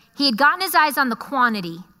 He had gotten his eyes on the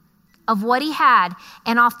quantity of what he had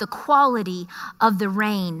and off the quality of the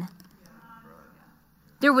rain.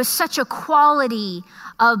 There was such a quality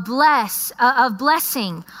of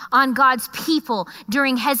blessing on God's people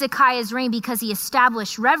during Hezekiah's reign because he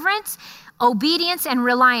established reverence, obedience, and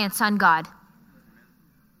reliance on God.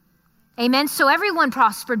 Amen. So everyone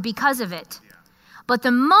prospered because of it. But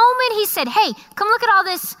the moment he said, hey, come look at all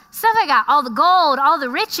this stuff I got, all the gold, all the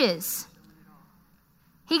riches,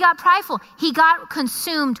 he got prideful. He got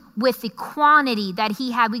consumed with the quantity that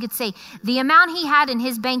he had. We could say the amount he had in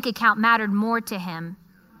his bank account mattered more to him.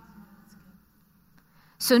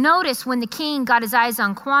 So notice when the king got his eyes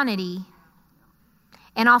on quantity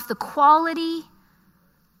and off the quality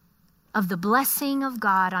of the blessing of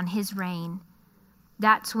God on his reign,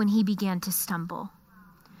 that's when he began to stumble.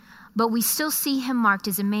 But we still see him marked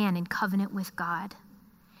as a man in covenant with God.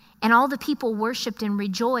 And all the people worshiped and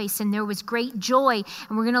rejoiced, and there was great joy.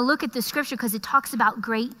 And we're going to look at the scripture because it talks about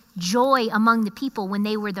great joy among the people when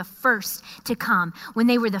they were the first to come, when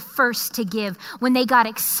they were the first to give, when they got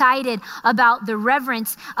excited about the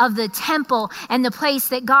reverence of the temple and the place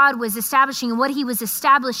that God was establishing and what he was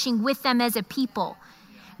establishing with them as a people.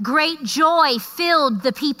 Great joy filled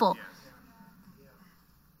the people.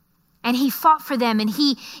 And he fought for them, and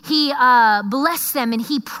he blessed them, and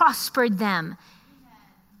he prospered them.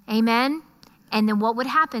 Amen. And then what would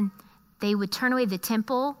happen? They would turn away. The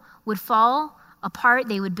temple would fall apart.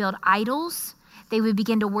 They would build idols. They would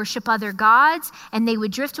begin to worship other gods, and they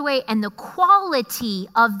would drift away. And the quality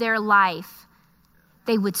of their life,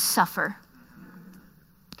 they would suffer.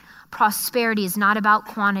 Prosperity is not about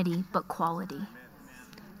quantity, but quality.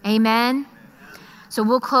 Amen. So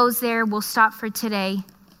we'll close there. We'll stop for today.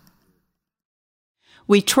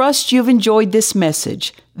 We trust you've enjoyed this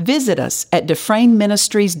message. Visit us at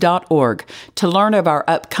DufresneMinistries.org to learn of our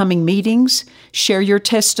upcoming meetings, share your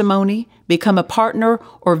testimony, become a partner,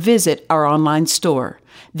 or visit our online store.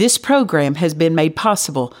 This program has been made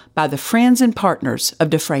possible by the friends and partners of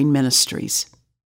Dufresne Ministries.